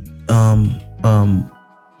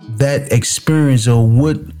that experience, or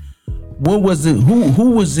what was it?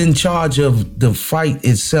 Who was in charge of the fight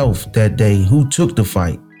itself that day? Who took the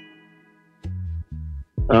fight?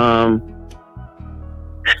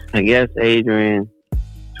 I guess between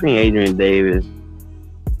Adrian Davis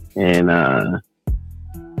and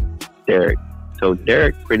Derek. So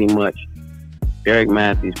Derek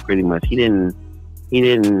Matthews pretty much, he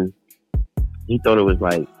thought it was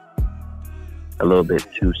like a little bit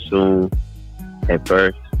too soon at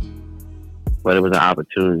first, but it was an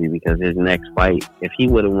opportunity because his next fight, if he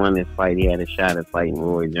would have won this fight, he had a shot at fighting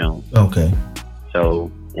Roy Jones. Okay. So,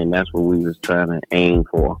 and that's what we was trying to aim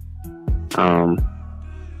for. I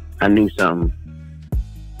knew something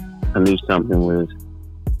was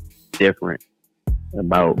different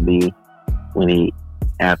about B when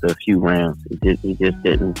after a few rounds, he didn't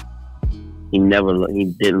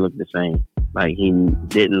look the same. Like, he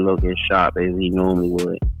didn't look as sharp as he normally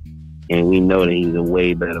would. And we know that he's a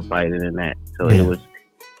way better fighter than that. So It was,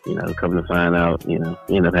 come to find out, he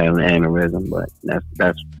ended up having an aneurysm, but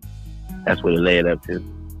that's what it led up to.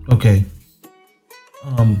 Okay.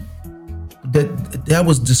 That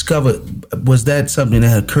was discovered. Was that something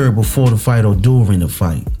that occurred before the fight or during the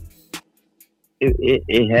fight?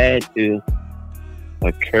 It had to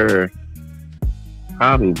occur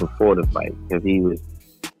probably before the fight, because he was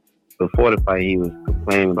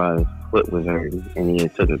complaining about his foot was hurting, and he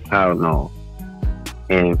had took a Tylenol.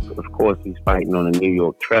 And of course, he's fighting on a New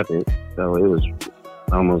York Trepid, so it was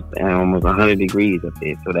almost 100 degrees up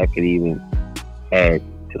there, so that could even add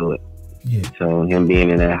to it. Yeah. So him being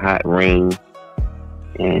in that hot ring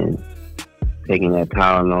and taking that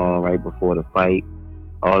Tylenol right before the fight,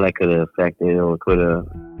 all that could have affected, or could have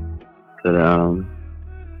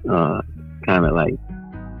kind of like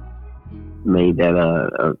made that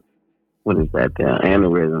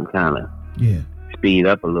aneurysm kind of speed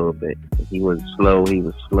up a little bit. He was slow. He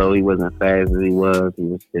wasn't as fast as he was. He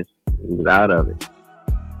was out of it.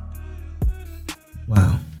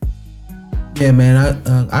 Wow. Yeah, man.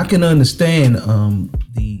 I can understand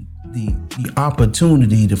the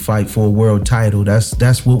opportunity to fight for a world title.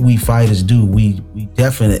 That's what we fighters do. We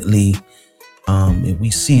definitely, if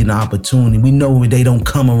we see an opportunity, we know they don't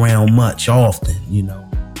come around much often,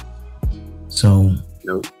 So,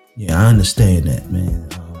 nope. Yeah, I understand that, man.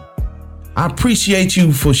 I appreciate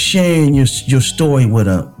you for sharing your story with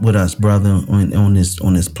us, brother, on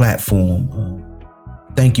this platform.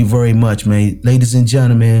 Thank you very much, man. Ladies and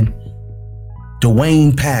gentlemen,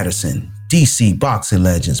 Dwayne Patterson, DC Boxing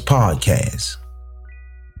Legends Podcast.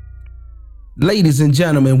 Ladies and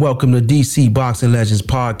gentlemen, welcome to DC Boxing Legends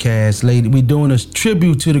Podcast. We're doing a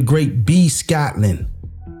tribute to the great B. Scotland.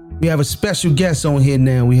 We have a special guest on here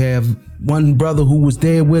now. We have one brother who was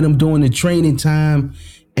there with him during the training time,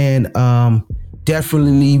 and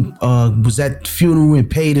definitely was at the funeral and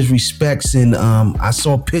paid his respects. And I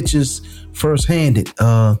saw pictures firsthand.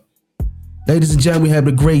 Ladies and gentlemen, we have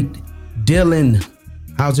the great Dylan.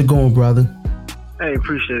 How's it going, brother? Hey,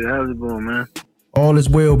 appreciate it. How's it going, man? All is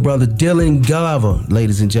well, brother. Dylan Glover,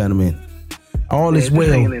 ladies and gentlemen. All is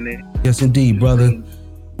well. Hanging in there. Yes, indeed, brother.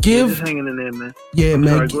 Just hanging in there, man. Yeah,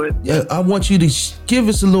 man. Sorry, yeah, I want you to give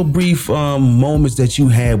us a little brief moments that you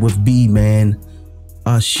had with B, man.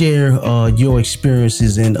 Share your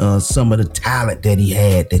experiences and some of the talent that he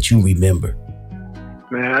had that you remember.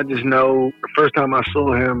 Man, I just know the first time I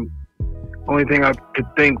saw him, only thing I could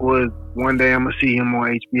think was one day I'm gonna see him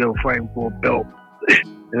on HBO fighting for a belt.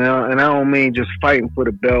 And I don't mean just fighting for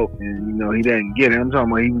the belt and he didn't get it. I'm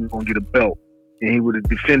talking about he was gonna get a belt and he would have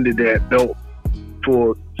defended that belt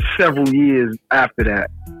for several years after that.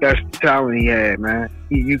 That's the talent he had, man.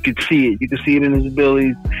 You could see it. You could see it in his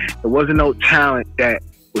abilities. There wasn't no talent that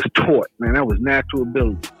was taught, man. That was natural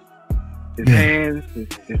ability. His hands,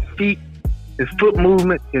 his feet, his foot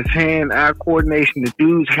movement, his hand-eye coordination. The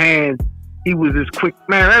dude's hands, he was as quick.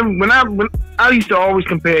 Man, when I used to always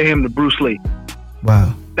compare him to Bruce Lee.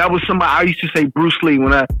 Wow. That was somebody I used to say Bruce Lee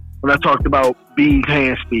when I talked about B's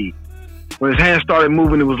hand speed. When his hands started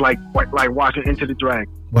moving, it was like watching Enter the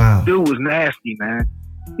Dragon. Wow. Dude was nasty, man.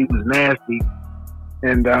 He was nasty.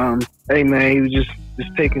 And hey, man, he was just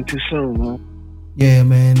taken too soon, man. Yeah,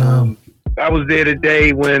 man. I was there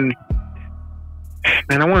today when,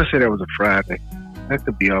 man, I want to say that was a Friday. That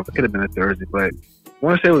could be off. It could have been a Thursday, but I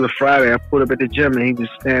want to say it was a Friday. I pulled up at the gym and he was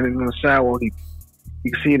standing on the sidewalk. You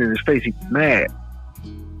could see it in his face. He was mad.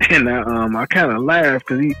 And I kind of laughed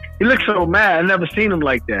because he looked so mad. I never seen him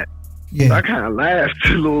like that. Yeah. So I kind of laughed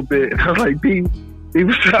a little bit. And I was like, B,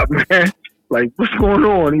 what's up, man? Like, what's going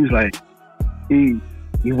on? He's like, he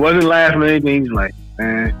wasn't laughing or anything. He was like,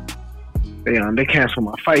 man, they canceled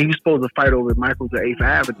my fight. He was supposed to fight over Michael's at 8th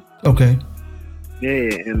Avenue. Okay. Yeah,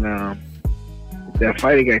 and that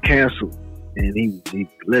fight got canceled. And he was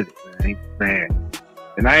livid, man. He was mad.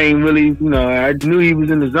 And I ain't really, I knew he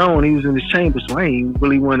was in the zone. He was in his chamber, so I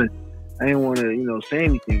didn't want to, say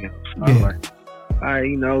anything else. So I was like, all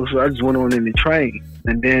right, so I just went on in the train.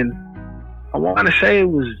 And then I want to say it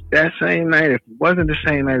was that same night. If it wasn't the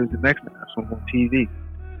same night, it was the next night. I saw him on TV.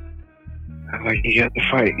 I was like, he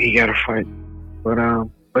got to fight. But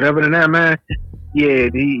other than that, man, yeah,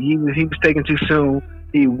 he was taken too soon.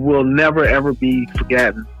 He will never, ever be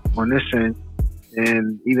forgotten on this end.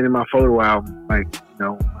 And even in my photo album, like,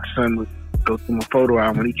 my son would go through my photo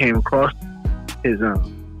album when he came across his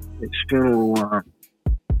funeral,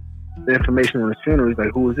 the information on his funeral. He's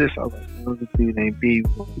like, who is this? I was like, who's this dude named B?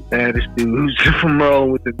 The baddest dude who's from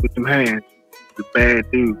Maryland with them hands. The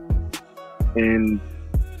bad dude. And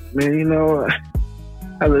man,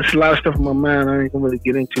 there's a lot of stuff in my mind I ain't gonna really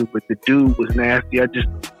get into, but the dude was nasty. I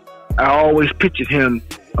always pictured him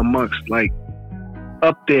amongst, like,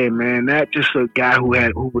 up there, man. Not just a guy who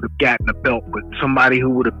would have gotten a belt, but somebody who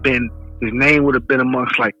would have been, his name would have been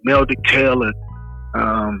amongst like Meldick Taylor,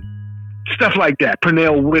 stuff like that.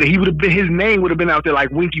 Pernell Whitaker. His name would have been out there like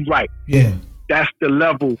Winky Wright. Yeah. That's the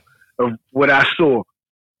level of what I saw,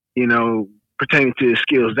 pertaining to his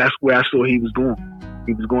skills. That's where I saw he was going.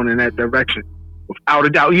 He was going in that direction. Without a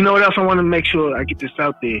doubt. You know what else I want to make sure I get this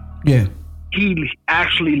out there? Yeah. He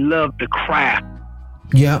actually loved the craft.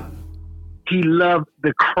 Yeah. He loved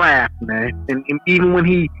the craft, man. And even when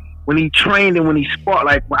he trained and when he sparred,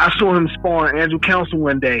 like when I saw him sparring Andrew Council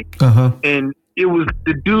one day, and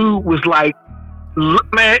the dude was like,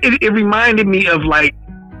 man, it reminded me of like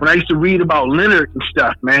when I used to read about Leonard and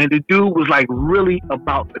stuff, man. The dude was like really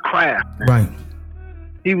about the craft, man. Right.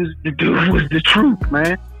 The dude was the truth,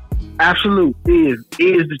 man. Absolute is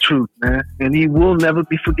the truth, man. And he will never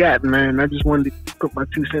be forgotten, man. I just wanted to put my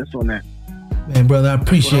 2 cents on that. Man, brother, I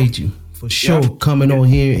appreciate you for sure coming on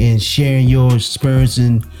here and sharing your experience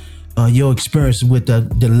and your experience with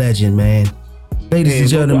the legend, man. Ladies and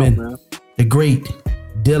gentlemen, the great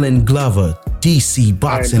Dylan Glover, DC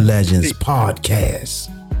Boxing Legends Podcast.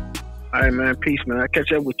 All right, man. Peace, man. I'll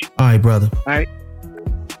catch up with you. All right, brother. All right.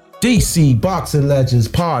 DC Boxing Legends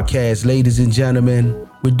Podcast, ladies and gentlemen.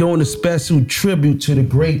 We're doing a special tribute to the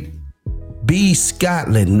great B.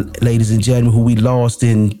 Scotland, ladies and gentlemen, who we lost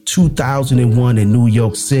in 2001 in New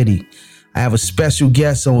York City. I have a special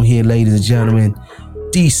guest on here, ladies and gentlemen.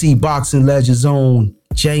 DC Boxing Legends own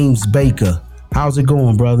James Baker. How's it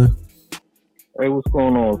going, brother? Hey, what's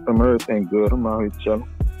going on? Everything good. I'm out here chilling.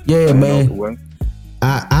 Yeah, man.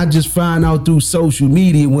 I just found out through social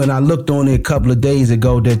media when I looked on it a couple of days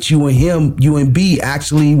ago that you and B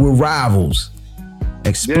actually were rivals.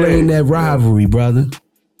 Explain that rivalry, brother.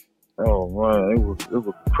 Oh man, it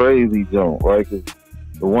was crazy, jump, right? 'Cause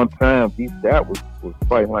the one time that was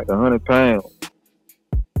fighting like 100 pounds,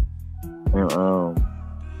 and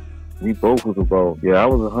we both was about I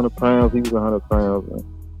was 100 pounds, he was 100 pounds, and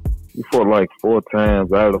we fought like 4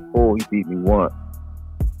 times. Out of the 4, he beat me once,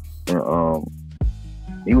 and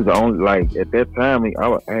he was the only, like, at that time, he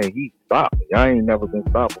stopped me. I ain't never been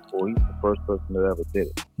stopped before. He's the first person that ever did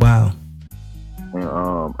it. Wow.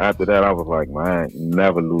 And after that, I was like, man, I ain't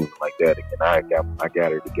never losing like that again. I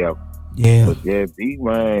got it together. Yeah. But yeah, B,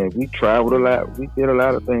 man, we traveled a lot. We did a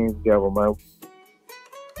lot of things together, man.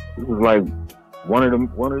 He was like one of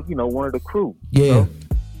the crew. Yeah. You know?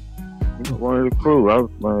 He was one of the crew. I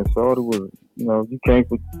was, man, Shorty was, you can't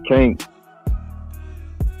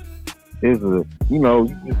is a, you know,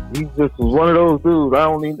 he just was one of those dudes. I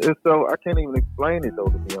don't even, it's so I can't even explain it though,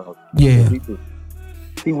 to be honest. Yeah.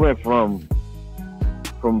 He went from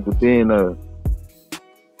the being the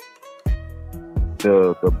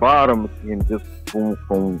bottom, and just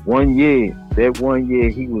from 1 year. That 1 year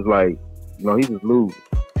he was like, you know, he was losing.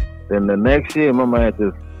 Then the next year, my man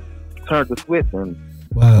just turned the switch, and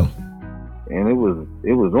wow. And it was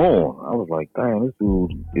on. I was like, damn, this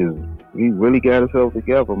dude he really got himself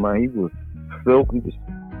together, man. He was silk, he was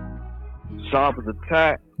sharp as a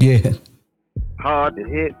tack. Yeah. Hard to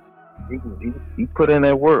hit. He put in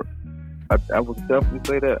that work. I would definitely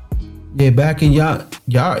say that. Yeah, back in y'all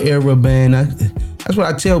era, man. That's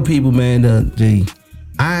what I tell people, man. The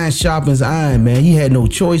iron sharpens iron, man. He had no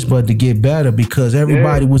choice but to get better because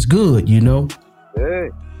everybody was good, you know. Yeah,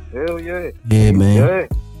 hell yeah. Yeah, man. Yeah.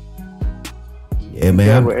 Yeah,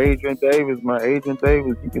 man. With Adrian Davis,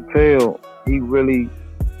 you could tell he really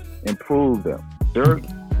improved them. Dirk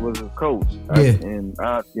was his coach.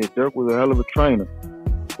 Dirk was a hell of a trainer.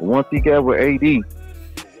 But once he got with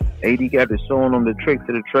AD got to showing him the tricks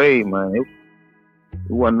of the trade, man.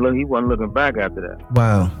 He wasn't looking back after that.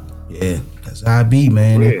 Wow. Yeah, that's how I be,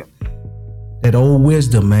 man. Yeah. That old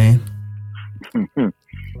wisdom, man.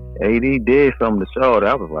 AD did something to show that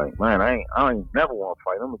I was like, man, I ain't never want to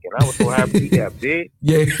fight him again. I was so happy he got big.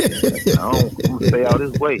 Yeah. I'm gonna stay out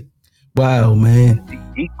his way. Wow,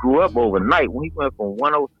 man. He grew up overnight. When he went from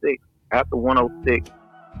 106, after 106,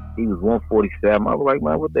 he was 147. I was like,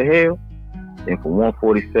 man, what the hell? And from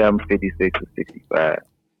 147, 56 to 65.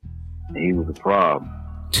 And he was a problem.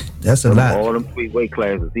 That's a lot. All them 3 weight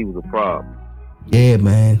classes, he was a problem. Yeah,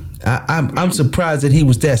 man. I'm surprised that he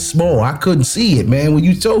was that small. I couldn't see it, man. When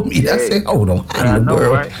you told me, I said, "Hold on, how in the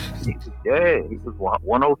world?" Right? He was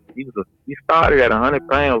 106. We started at 100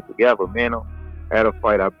 pounds together, man. Had a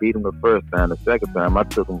fight. I beat him the first time. The second time, I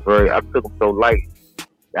took him so light.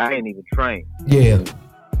 I ain't even trained. Yeah.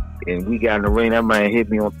 And we got in the ring. That man hit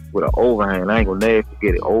me with an overhand. I ain't gonna never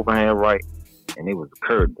forget it. Overhand right, and it was a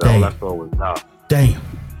curtain. All I saw was out. Damn.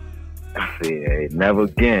 I said, "Hey, never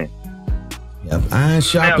again." Yep, iron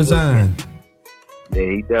sharp as iron. Yeah,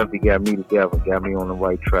 he definitely got me together, got me on the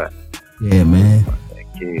right track. Yeah, man. That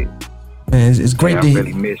kid. Man, it's great to hear. I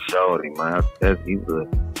really miss Shorty, man. He was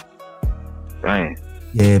dang.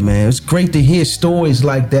 Yeah, man. It's great to hear stories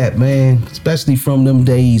like that, man. Especially from them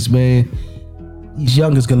days, man. These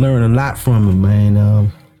youngers can learn a lot from him,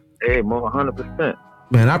 man. Hey, more 100%.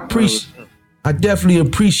 Man, I definitely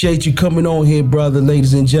appreciate you coming on here, brother,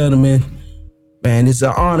 ladies and gentlemen. Man, it's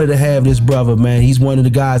an honor to have this brother, man. He's one of the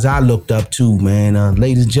guys I looked up to, man.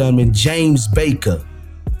 Ladies and gentlemen, James Baker.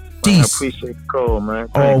 I appreciate the call, man.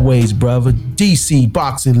 Always, brother. DC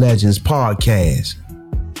Boxing Legends Podcast.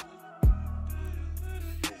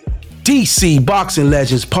 DC Boxing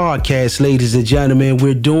Legends Podcast, ladies and gentlemen.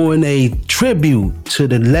 We're doing a tribute to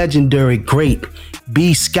the legendary great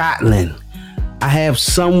B. Scotland. I have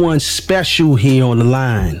someone special here on the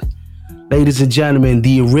line. Ladies and gentlemen,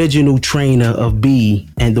 the original trainer of B,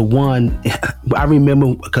 and the one I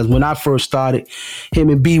remember, because when I first started, him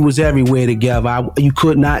and B was everywhere together. You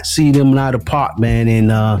could not see them not apart, man.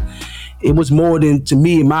 And it was more than, to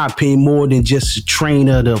me, in my opinion, more than just a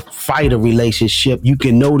trainer to fighter relationship. You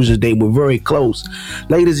can notice that they were very close.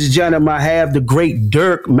 Ladies and gentlemen, I have the great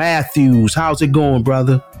Dirk Matthews. How's it going,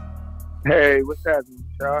 brother? Hey, what's happening,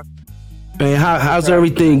 Charles? Man, how's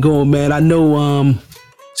everything going, man? I know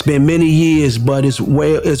it's been many years, but it's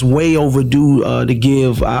way overdue to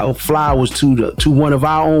give our flowers to one of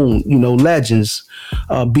our own, legends,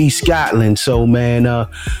 B. Scotland. So, man,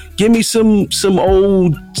 give me some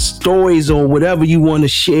old stories or whatever you want to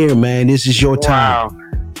share, man. This is your time.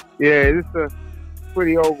 Wow. Yeah, it's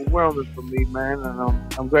pretty overwhelming for me, man,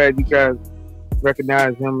 and I'm glad you guys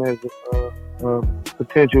recognize him as a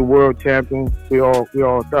potential world champion. We all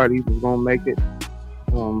thought he was gonna make it.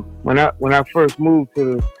 When I first moved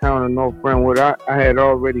to the town of North Brentwood, I had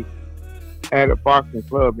already had a boxing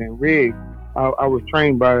club in Riggs. I was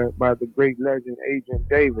trained by the great legend Adrian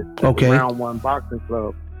Davis at the Round One Boxing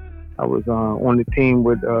Club. I was on the team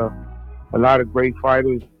with a lot of great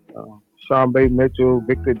fighters, Sean Bay Mitchell,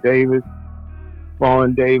 Victor Davis,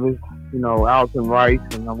 Vaughn Davis, Alton Rice,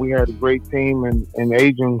 and we had a great team. And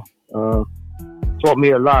Adrian taught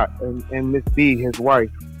me a lot, and Miss B, his wife,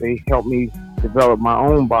 they helped me develop my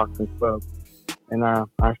own boxing club. And I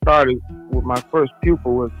started with my first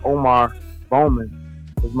pupil was Omar Bowman,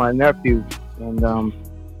 was my nephew, and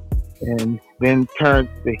then turned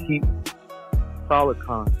to Heat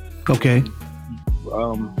Solid-Khan. Okay.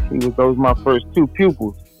 Those my first 2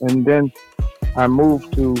 pupils, and then I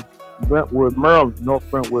moved to Brentwood, Maryland, North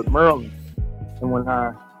Brentwood, Maryland. And when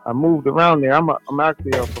I I moved around there. I'm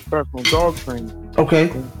actually a professional dog trainer. Okay.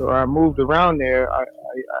 And so I moved around there. I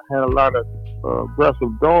had a lot of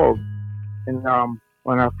aggressive dogs. And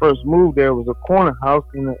when I first moved there, it was a corner house,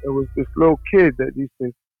 and it was this little kid that used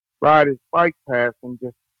to ride his bike past and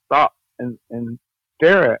just stop and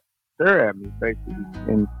stare at me basically.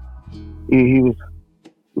 And he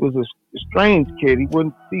was a strange kid. He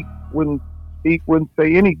wouldn't speak, wouldn't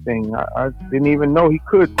say anything. I didn't even know he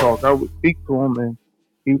could talk. I would speak to him, and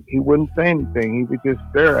he wouldn't say anything. He would just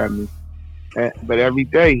stare at me. But every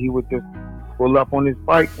day he would just pull up on his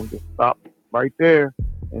bike and just stop right there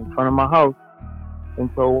in front of my house. And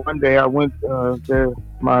so one day I went there.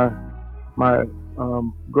 My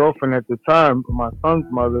girlfriend at the time, my son's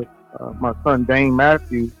mother, my son Dane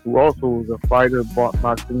Matthews, who also was a fighter,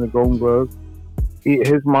 boxing the Golden Gloves.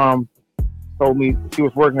 His mom told me she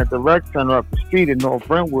was working at the rec center up the street in North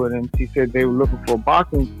Brentwood, and she said they were looking for a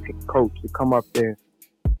boxing coach to come up there.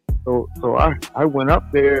 So I went up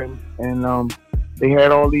there, and they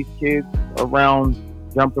had all these kids around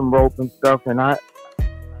jumping rope and stuff, and I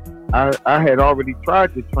had already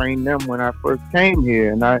tried to train them when I first came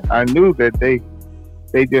here, and I knew that they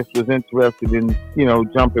just was interested in,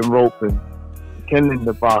 jumping rope and tending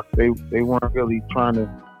the box. They weren't really trying to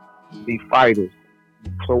be fighters.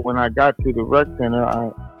 So when I got to the rec center,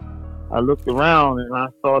 I looked around and I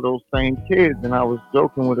saw those same kids, and I was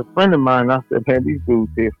joking with a friend of mine. I said, man, these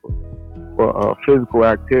dudes here for physical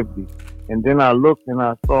activity. And then I looked and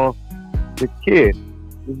I saw the kid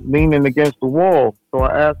leaning against the wall. So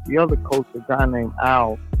I asked the other coach, a guy named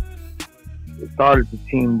Al, who started the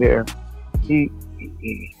team there. He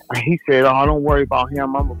said, oh, don't worry about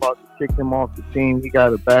him. I'm about to kick him off the team. He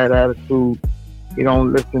got a bad attitude. He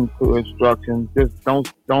don't listen to instructions. Just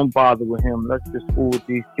don't bother with him. Let's just fool with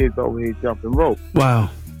these kids over here jumping rope. Wow.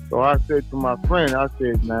 So I said to my friend, I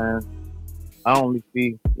said, man, I only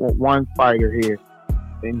see one fighter here.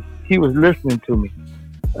 And he was listening to me.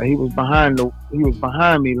 He was behind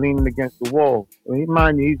me, leaning against the wall. And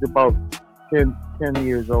mind you, he's about 10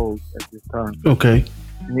 years old at this time. Okay.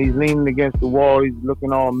 And he's leaning against the wall. He's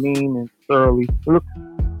looking all mean and surly. He looks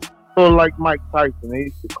sort of like Mike Tyson. They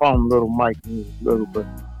used to call him Little Mike when he was little, but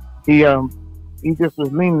he just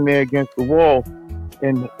was leaning there against the wall,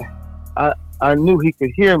 and I knew he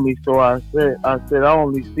could hear me. So I said I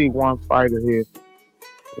only see one fighter here.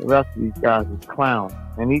 The rest of these guys are clowns.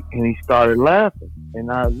 And he started laughing, and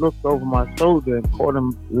I looked over my shoulder and caught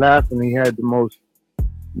him laughing. He had the most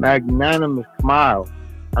magnanimous smile.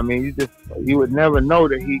 I mean, you would never know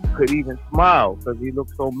that he could even smile, because he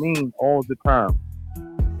looked so mean all the time.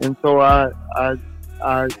 And so I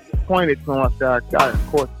pointed to him. I said, I got it,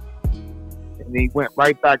 caught. And he went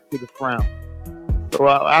right back to the frown. So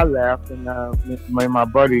I laughed, and my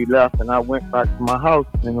buddy left, and I went back to my house.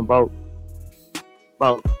 And about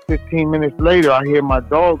 15 minutes later, I hear my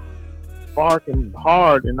dog barking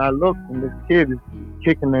hard, and I look, and this kid is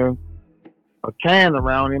kicking a can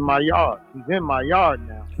around in my yard. He's in my yard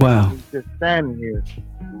now. Wow. He's just standing here,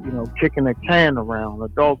 kicking a can around. A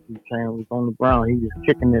dog food can was on the ground. He was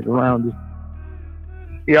kicking it around.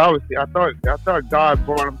 Obviously, I thought God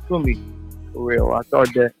brought him to me, for real. I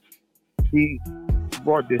thought that he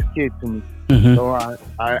brought this kid to me. Mm-hmm. So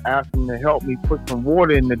I asked him to help me put some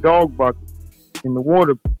water in the dog bucket, in the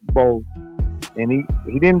water bowl. And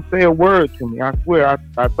he didn't say a word to me. I swear,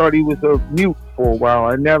 I thought he was a mute for a while.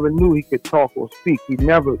 I never knew he could talk or speak. He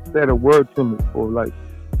never said a word to me for like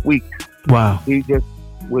weeks. Wow. He just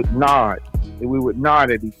would nod. We would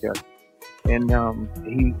nod at each other. And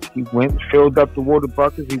he went and filled up the water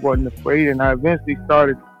buckets. He wasn't afraid. And I eventually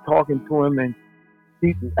started talking to him, and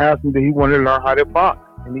he asked him that he wanted to learn how to box.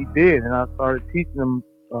 And he did. And I started teaching him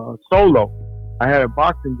solo. I had a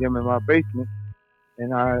boxing gym in my basement,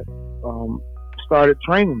 and I started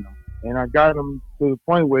training him, and I got him to the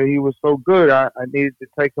point where he was so good I needed to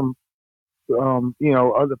take him to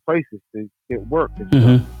other places to get work and stuff.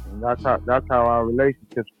 Mm-hmm. And that's how our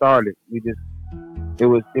relationship started. It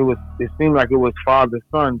seemed like it was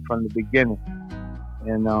father-son from the beginning,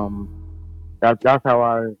 and that's how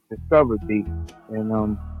I discovered B.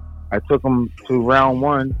 And I took him to round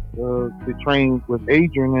one to train with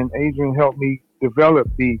Adrian, and Adrian helped me develop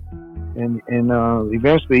B, and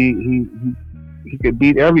eventually he could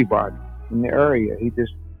beat everybody in the area. He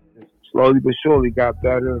just slowly but surely got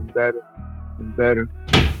better and better and better,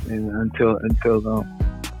 and until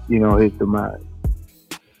his demise.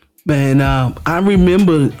 Man, I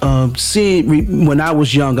remember seeing when I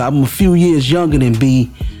was younger. I'm a few years younger than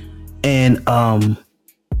B, and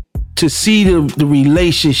to see the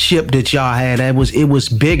relationship that y'all had, it was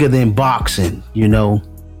bigger than boxing.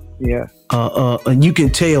 Yeah. and you can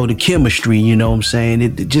tell the chemistry, you know what I'm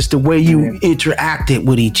saying? Just the way you interacted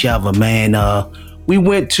with each other, man. We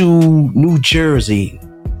went to New Jersey.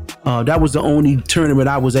 That was the only tournament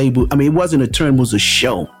I was able. I mean, it wasn't a tournament; it was a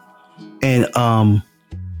show, and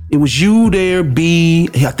it was you there, B.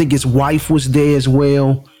 I think his wife was there as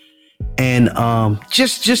well, and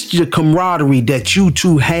just the camaraderie that you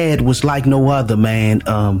two had was like no other, man.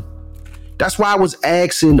 That's why I was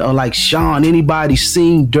asking, like Sean, anybody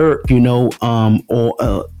seen Dirk, you know,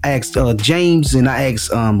 or asked James, and I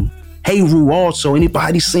asked Hayru also,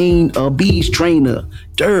 anybody seen B's trainer,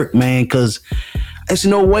 Dirk, man? Because there's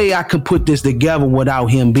no way I could put this together without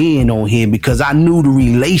him being on here, because I knew the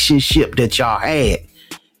relationship that y'all had.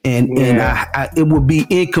 And I it would be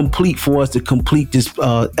incomplete for us to complete this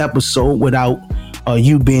episode without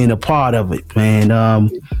you being a part of it, man.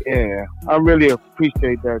 Yeah, I really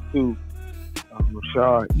appreciate that too.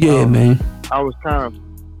 Rashad. Yeah, man. I was kind of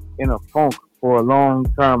in a funk for a long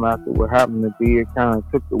time after what happened to B. It kind of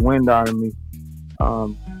took the wind out of me.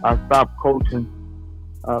 I stopped coaching.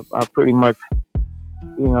 I pretty much,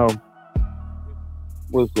 you know,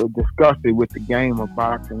 was disgusted with the game of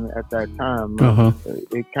boxing at that time.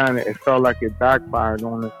 It felt like it backfired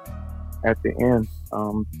on us at the end.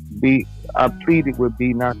 I pleaded with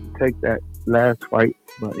B not to take that last fight,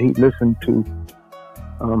 but he listened to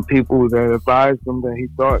people that advised him that he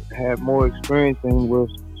thought had more experience and was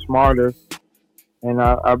smarter, and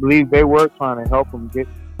I believe they were trying to help him get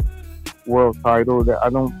world title. That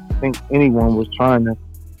I don't think anyone was trying to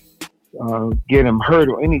get him hurt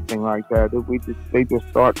or anything like that. They just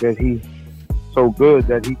thought that he's so good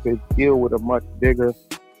that he could deal with a much bigger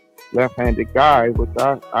left-handed guy, which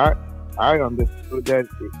I understood that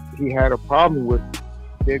he had a problem with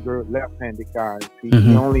bigger left-handed guys. He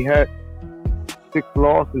only had 6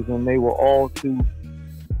 losses, and they were all to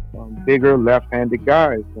bigger left-handed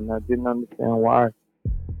guys, and I didn't understand why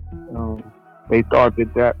they thought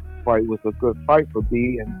that fight was a good fight for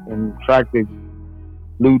B. And in fact,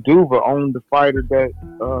 Lou Duva owned the fighter that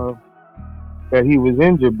he was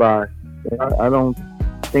injured by. I don't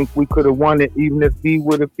think we could have won it even if B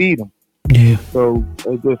would have beat him. Yeah. So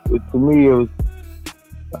to me, it was.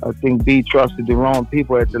 I think B trusted the wrong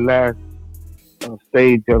people at the last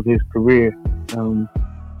stage of his career, and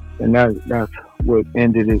that's what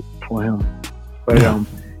ended it for him. But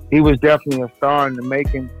he was definitely a star in the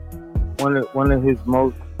making. One of his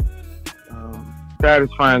most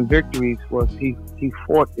satisfying victories was he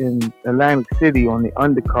fought in Atlantic City on the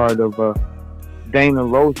undercard of Dana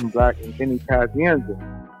Rosenblatt and Vinny Pazienza.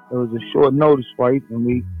 It was a short notice fight, and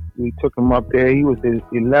we took him up there. He was at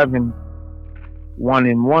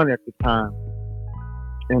 11-1-1 at the time,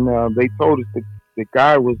 and they told us that the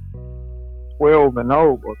guy was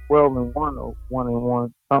 12-0 or 12-1 or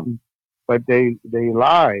 1-1 something, but they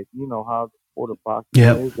lied. You know how the sport of boxing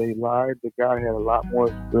is. They lied. The guy had a lot more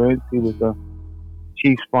experience. He was a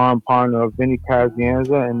chief sparring partner of Vinny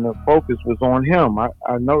Pazienza, and the focus was on him. I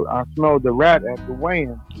smelled the rat at the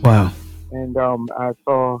weigh-in. Wow. And I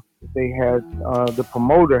saw they had the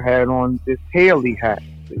promoter had on this Haley hat.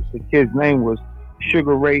 The kid's name was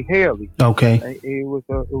Sugar Ray Haley. Okay. It was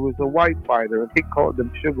a white fighter. They called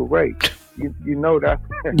him Sugar Ray. You know that.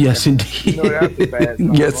 Yes, indeed. You know that's a bad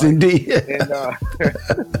song, yes, right? indeed. And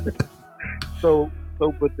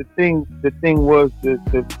but the thing was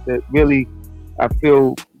that really I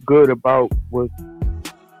feel good about was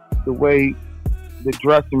the way the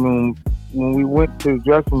dressing room. When we went to the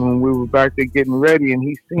dressing room, we were back there getting ready, and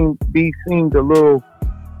B seemed a little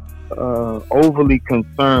overly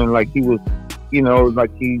concerned, like he was, you know,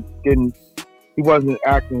 like he wasn't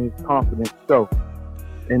acting his confident self.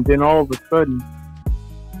 And then all of a sudden,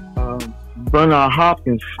 Bernard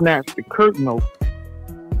Hopkins snatched the curtain open.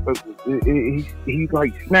 He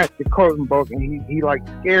like snatched the curtain open, and he like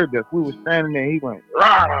scared us. We were standing there. He went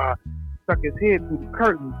rah, stuck his head through the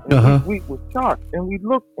curtain, and we were shocked. And we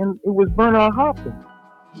looked, and it was Bernard Hopkins.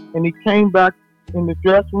 And he came back in the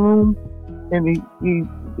dressing room, and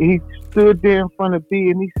he stood there in front of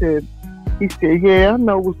B, and he said, "Yeah, I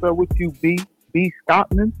know what's up with you, B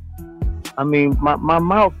Scotland." I mean, my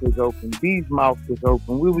mouth was open. B's mouth was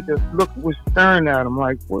open. We were just we're staring at him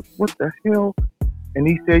like, what the hell? And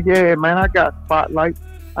he said, "Yeah, man, I got Spotlight.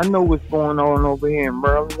 I know what's going on over here in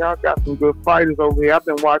Maryland. Y'all got some good fighters over here. I've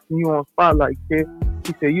been watching you on Spotlight, kid."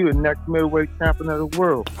 He said, "You the next middleweight champion of the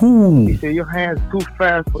world." Ooh. He said, "Your hands too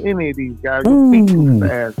fast for any of these guys. Your feet too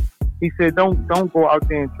fast." He said, don't go out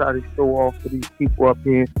there and try to show off for these people up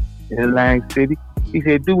here in Atlantic City. He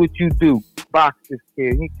said, do what you do. Box this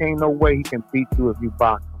kid. He can't no way he can beat you if you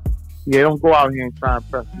box him. Yeah, don't go out here and try and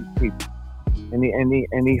press these people." And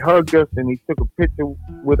he hugged us, and he took a picture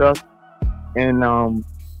with us. And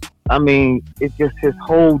I mean, it just his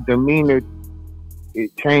whole demeanor,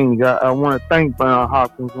 it changed. I want to thank Bernard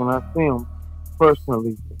Hopkins when I see him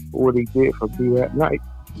personally for what he did for B that night.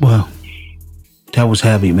 Wow, that was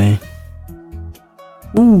heavy, man.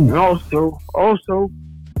 Ooh. And also,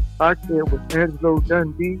 like I said, with Angelo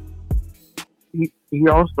Dundee, he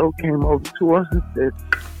also came over to us and said,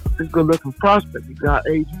 "This good-looking prospect. You got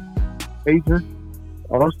Adrian.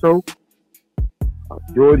 Also,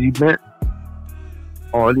 Georgie Bent.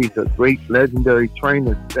 All these are great legendary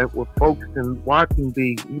trainers that were focusing watching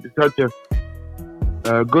B. He was such a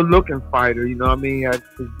good-looking fighter. You know what I mean? He had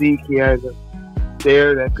physique. He had a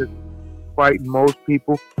stare that could fight most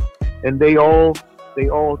people, and they all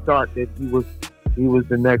thought that he was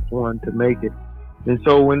the next one to make it. And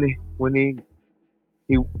so when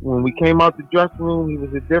we came out the dressing room, he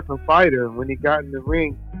was a different fighter. And when he got in the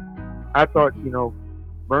ring, I thought,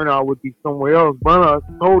 Bernard would be somewhere else. Bernard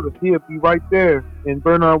told us he'd be right there, and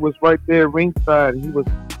Bernard was right there ringside. And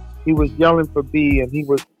he was yelling for B, and he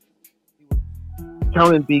was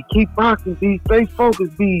telling B, "Keep boxing, B. Stay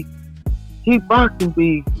focused, B. Keep boxing,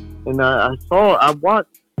 B." And I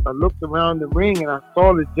looked around the ring, and I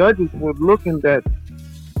saw the judges were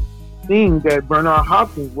seeing that Bernard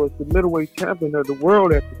Hopkins was the middleweight champion of the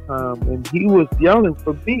world at the time, and he was yelling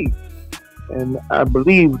for B. And I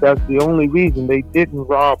believe that's the only reason they didn't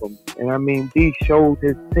rob him. And I mean, B showed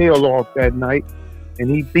his tail off that night, and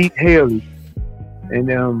he beat Haley. And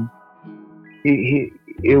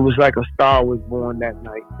it was like a star was born that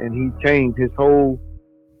night, and he changed his whole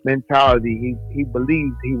mentality. He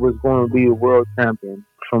believed he was going to be a world champion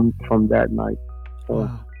from that night. So,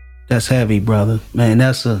 wow. That's heavy, brother. Man,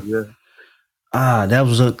 that's a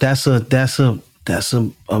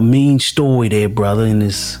mean story there, brother. And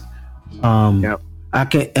it's yep.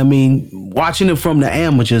 Watching it from the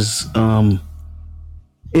amateurs,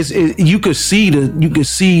 you could see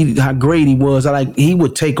how great he was. He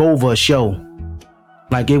would take over a show.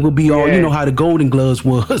 Like it would be all, how the Golden Gloves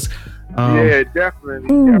was. Yeah, definitely.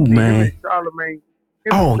 Ooh, definitely. man. Charlemagne.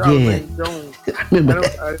 Charlemagne Jones.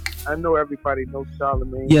 I know everybody knows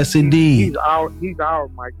Charlemagne. Yes, indeed. He's our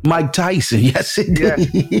Mike Tyson. Yes,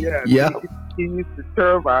 indeed. Yeah. Yep. He used to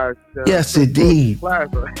terrorize. Yes, indeed.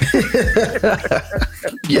 Plaza.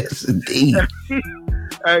 Yes, indeed.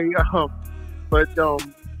 Hey, but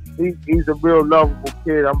he's a real lovable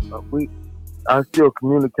kid. I still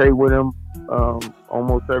communicate with him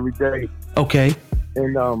almost every day. Okay.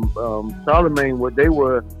 And Charlemagne,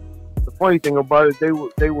 the funny thing about it,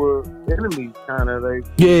 they were enemies, kind of.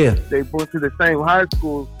 They went to the same high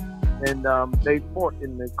school, and they fought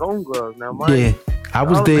in the Golden Gloves. Now, I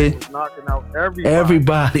was there. Was knocking out everybody.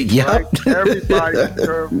 Everybody, yep. Right? Everybody was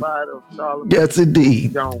terrified of Charlemagne. Yes,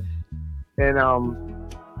 indeed. Jones.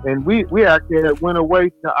 And we actually had went away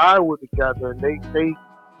to Iowa together, and they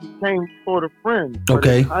became sort of friends.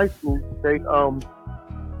 Okay. In high school,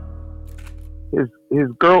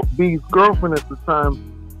 B's girlfriend at the time,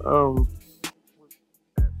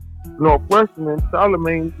 Northwestern, and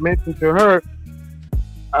Charlemagne mentioned to her,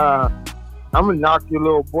 "I'm gonna knock your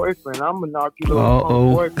little boyfriend. I'm gonna knock your little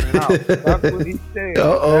punk boyfriend out." That's what he said.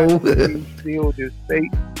 He sealed his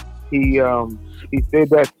fate. He said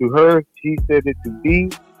that to her. She said it to B,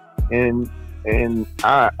 and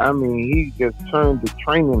I mean, he just turned the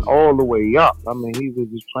training all the way up. I mean, he was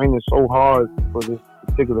just training so hard for this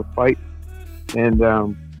particular fight, and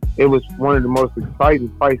it was one of the most exciting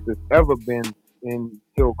fights that's ever been in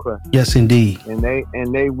Hillcrest. Yes, indeed. And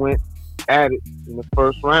they went at it in the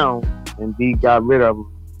first round, and D got rid of him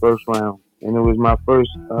first round, and it was my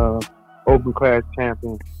first open class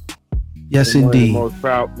champion. Yes, indeed. One of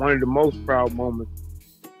the most proud moments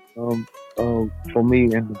for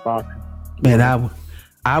me in the boxing. Man,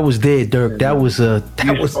 I was there, Dirk. That was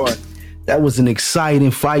an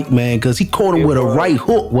exciting fight, man, because he caught him with a right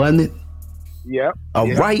hook, wasn't it? Yep.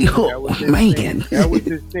 Right hook, man. That was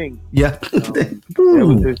his thing. Yeah. That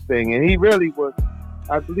was his thing, and he really was.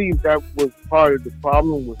 I believe that was part of the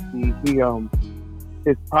problem with Steve. He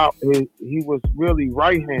was really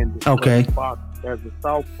right-handed. Okay. As a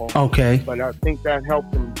southpaw. Okay. But I think that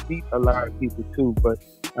helped him beat a lot of people too. But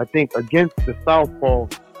I think against the southpaw,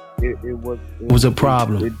 it was a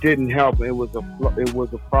problem. It didn't help. It was a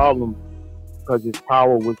problem because his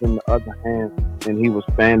power was in the other hand, and he was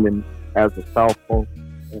standing as a southpaw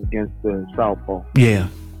against the southpaw. Yeah.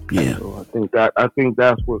 So I think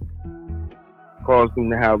that's what caused him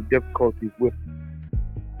to have difficulties with.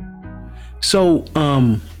 So,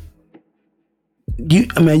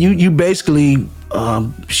 you basically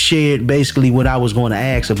shared basically what I was going to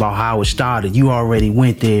ask about how it started. You already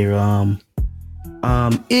went there.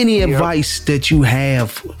 Any advice that you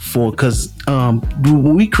have for, because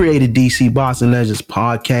when we created DC Boxing Legends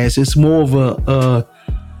podcast, it's more of a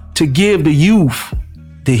to give the youth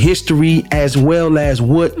the history as well as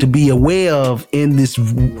what to be aware of in this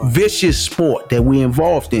vicious sport that we're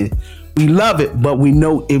involved in. We love it, but we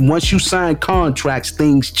know it, once you sign contracts,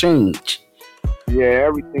 things change. Yeah,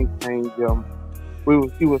 everything changed.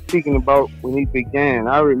 He was speaking about when he began.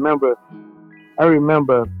 I remember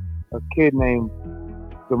a kid named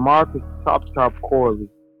DeMarcus Chop Corley.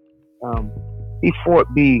 He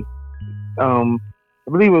fought B. I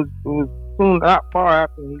believe it was soon, not far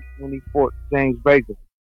after when he fought James Baker,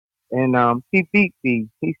 and he beat B.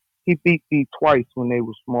 He beat B twice when they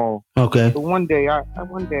were small. Okay. So one day,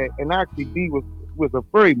 and actually B was a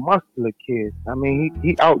very muscular kid. I mean,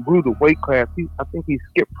 he outgrew the weight class. I think he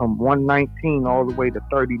skipped from 119 all the way to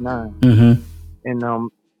 39. Mm-hmm. And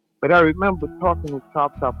but I remember talking to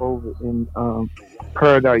Chop over in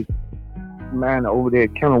Paradise Man over there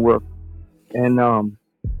at Kenilworth, and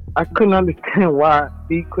I couldn't understand why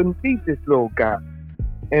he couldn't beat this little guy.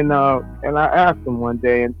 And I asked him one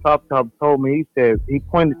day, and Chop told me, he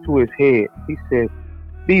pointed to his head. He said,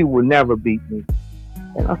 B will never beat me.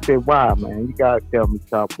 And I said, why, man? You gotta tell me,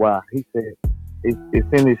 Chop, why? He said,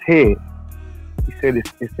 it's in his head. He said,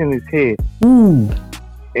 it's in his head. Ooh.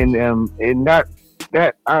 And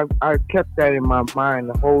that I kept that in my mind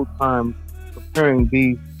the whole time, preparing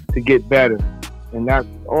B to get better. And that's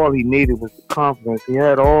all he needed was the confidence. He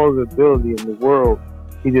had all the ability in the world.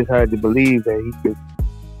 He just had to believe that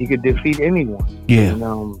he could defeat anyone. Yeah.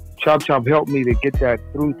 And Chop helped me to get that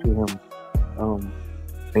through to him.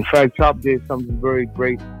 In fact, Chop did something very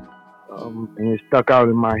great, and it stuck out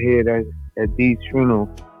in my head at D's funeral.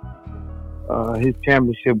 His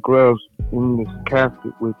championship gloves in this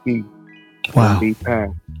casket with B. Wow. B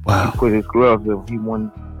passed. Wow. He put his gloves up. He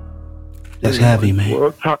won. That's heavy,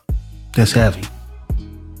 man. That's heavy.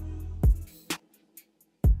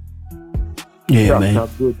 Yeah, man. Chop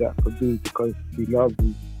did that for B because he loved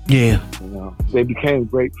me. Yeah. They became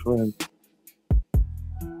great friends.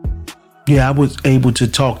 Yeah, I was able to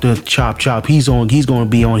talk to Chop. He's going to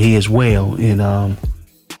be on here as well. And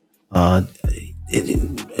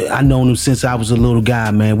I known him since I was a little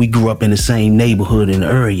guy, man. We grew up in the same neighborhood in the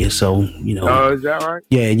area, so Oh, is that right?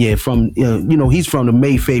 Yeah. From he's from the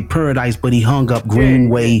Mayfair Paradise, but he hung up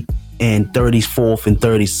Greenway and 34th and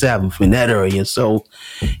 37th in that area. So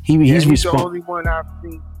he's the only one I've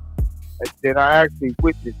seen that I actually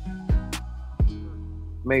witnessed.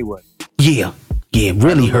 Mayweather. Yeah,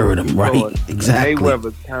 really heard him, right? Exactly.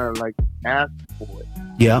 Mayweather kind of like asked for it.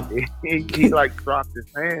 Yeah. He like dropped his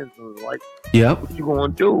hands and was like, "Yep, what you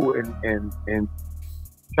gonna do?" And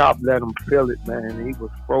Chop let him feel it, man. And he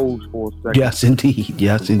was froze for a second. Yes,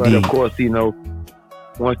 indeed. But of course,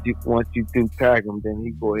 once you do tag him, then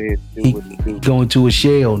he go ahead and do what he do. Go into a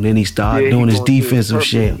shell, and then he start doing his defensive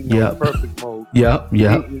shell. Perfect mode. Yep.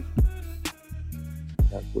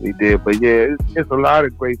 That's what he did. But yeah, it's a lot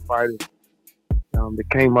of great fighters that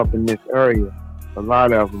came up in this area. A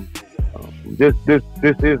lot of them. This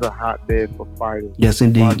is a hotbed for fighters. Yes,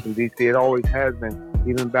 indeed. Washington, D.C. It always has been.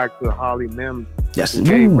 Even back to Holly Mims. Yes, who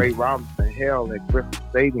gave Ray Robinson hell at Griffin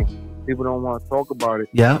Stadium. People don't want to talk about it.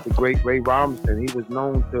 Yeah. The great Ray Robinson. He was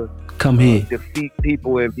known to come here, defeat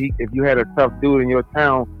people. If you had a tough dude in your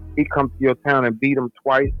town, he'd come to your town and beat him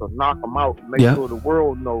twice or knock him out and make sure the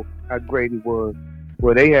world know how great he was.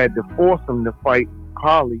 Well, they had to force him to fight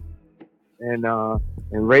Holly, and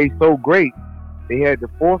Ray's so great, they had to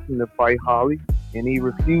force him to fight Holly, and he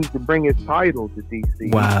refused to bring his title to D.C.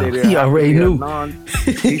 Wow, he already knew.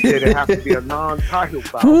 He said it has to be a non-title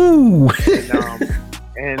bout.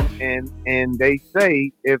 And they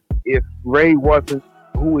say if Ray wasn't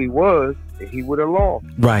who he was, he would have lost.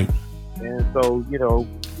 Right. And so,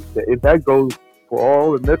 if that goes for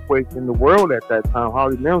all the middleweights in the world at that time,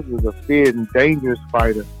 Holly Mims was a feared and dangerous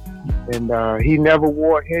fighter. And he never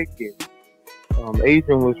wore headgear.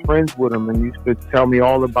 Adrian was friends with him and used to tell me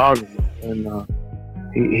all about him. And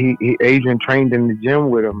Adrian trained in the gym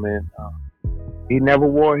with him, and he never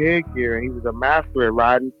wore headgear. And he was a master at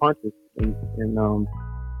riding punches. And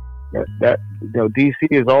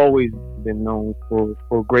DC has always been known for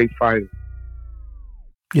great fighters.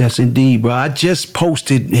 Yes, indeed, bro. I just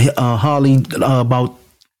posted Holly about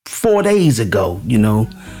 4 days ago.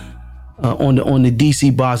 On the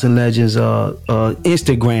DC Boxing Legends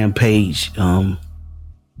Instagram page.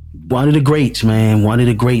 One of the greats, man. One of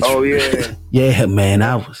the greats. Oh yeah. Yeah, man.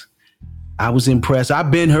 I was impressed.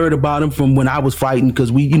 I've been heard about him from when I was fighting,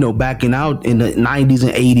 because we, back in the 90s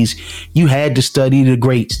and 80s, you had to study the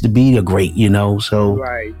greats to be a great, so.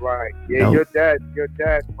 Right. Yeah, your dad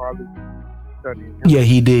probably studying him. Yeah,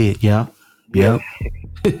 he did. Yeah.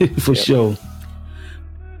 For sure.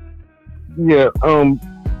 Yeah.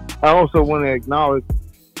 I also want to acknowledge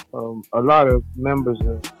a lot of members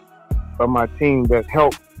of my team that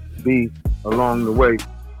helped B along the way,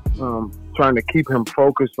 trying to keep him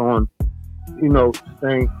focused on,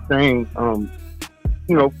 staying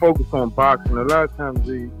focused on boxing. A lot of times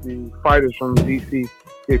the fighters from DC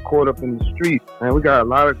get caught up in the streets, and we got a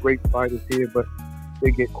lot of great fighters here, but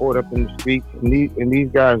they get caught up in the streets, and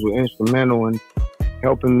these guys were instrumental in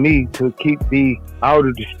helping me to keep B out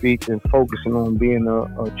of the streets and focusing on being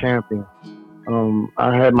a champion.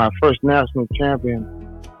 I had my first national champion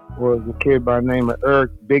was a kid by the name of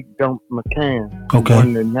Eric Big Dump McCann. Okay. He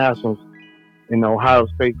won the nationals in the Ohio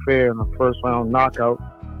State Fair in a first round knockout.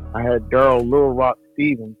 I had Daryl Little Rock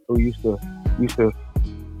Stevens, who used to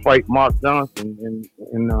fight Mark Johnson, and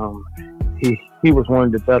he was one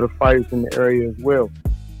of the better fighters in the area as well.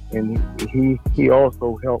 And he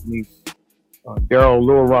also helped me. Daryl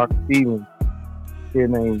Little Rock Stevens, a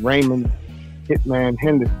kid named Raymond Hitman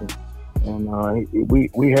Henderson, and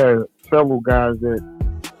we had several guys that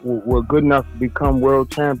were good enough to become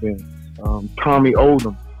world champions. Tommy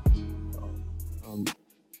Odom,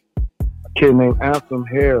 a kid named Anthem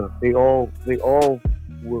Hare. They all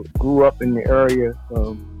grew up in the area,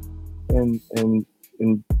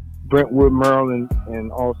 in Brentwood, Maryland,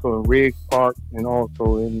 and also in Riggs Park, and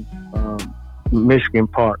also in Michigan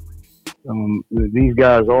Park. These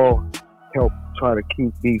guys all helped try to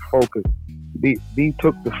keep B focused. B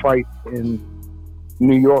took the fight in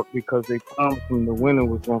New York because they promised him the winner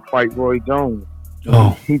was going to fight Roy Jones.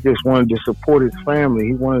 Oh. He just wanted to support his family.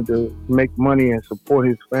 He wanted to make money and support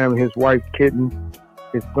his family, his wife Kitten,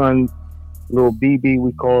 his son, little BB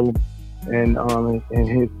we call him, and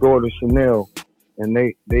his daughter Chanel. And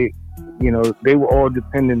they were all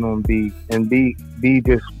dependent on B, and B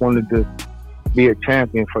just wanted to be a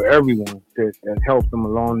champion for everyone that helped them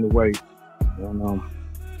along the way. And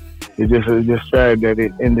it's just sad that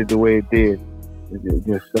it ended the way it did. It's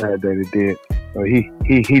just sad that it did.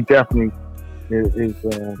 He definitely is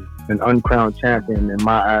an uncrowned champion in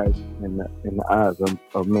my eyes, in the eyes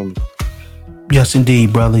of many. Yes,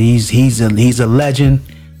 indeed, brother. He's a legend.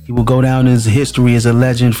 He will go down in history as a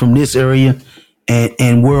legend from this area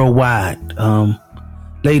and worldwide.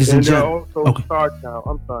 Ladies and gentlemen. Also Star Child.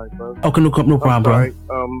 I'm sorry, brother. Okay, no problem, bro.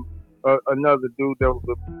 Another dude that was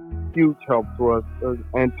a huge help to us,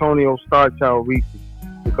 Antonio Star Child Reese,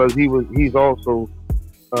 because he's also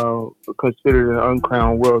considered an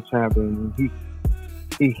uncrowned world champion.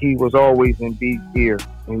 He was always in B's ear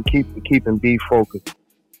and keeping B focused.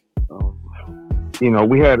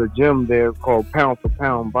 We had a gym there called Pound for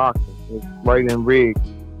Pound Boxing. It's right in Riggs,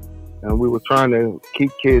 and we were trying to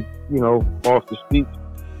keep kids, off the streets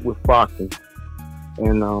with boxing,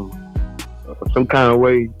 and some kind of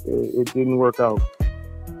way it didn't work out.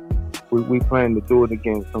 We plan to do it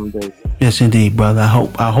again someday. Yes, indeed, brother.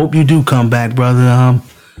 I hope you do come back, brother.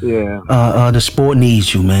 The sport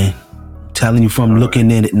needs you, man. I'm telling you from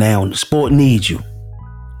looking at it now, the sport needs you.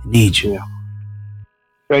 Yeah.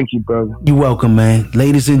 Thank you, brother. You're welcome, man.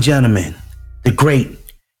 Ladies and gentlemen, the great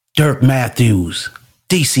Dirk Matthews,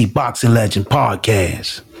 DC Boxing Legend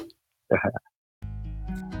Podcast.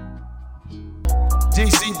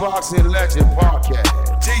 DC Boxing Legend Podcast.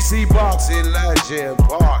 DC Boxing Legend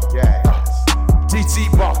Podcast. DC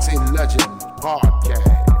Boxing Legend Podcast.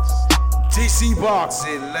 DC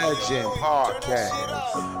Boxing Legend Podcast.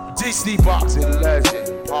 DC Boxing Legend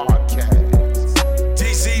Podcast.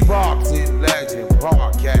 DC Boxing Legend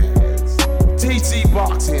Podcast. DC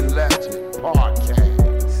Boxing Legend Podcast.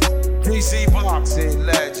 DC Boxing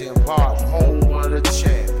Legend Podcast. Home of the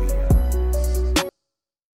champ.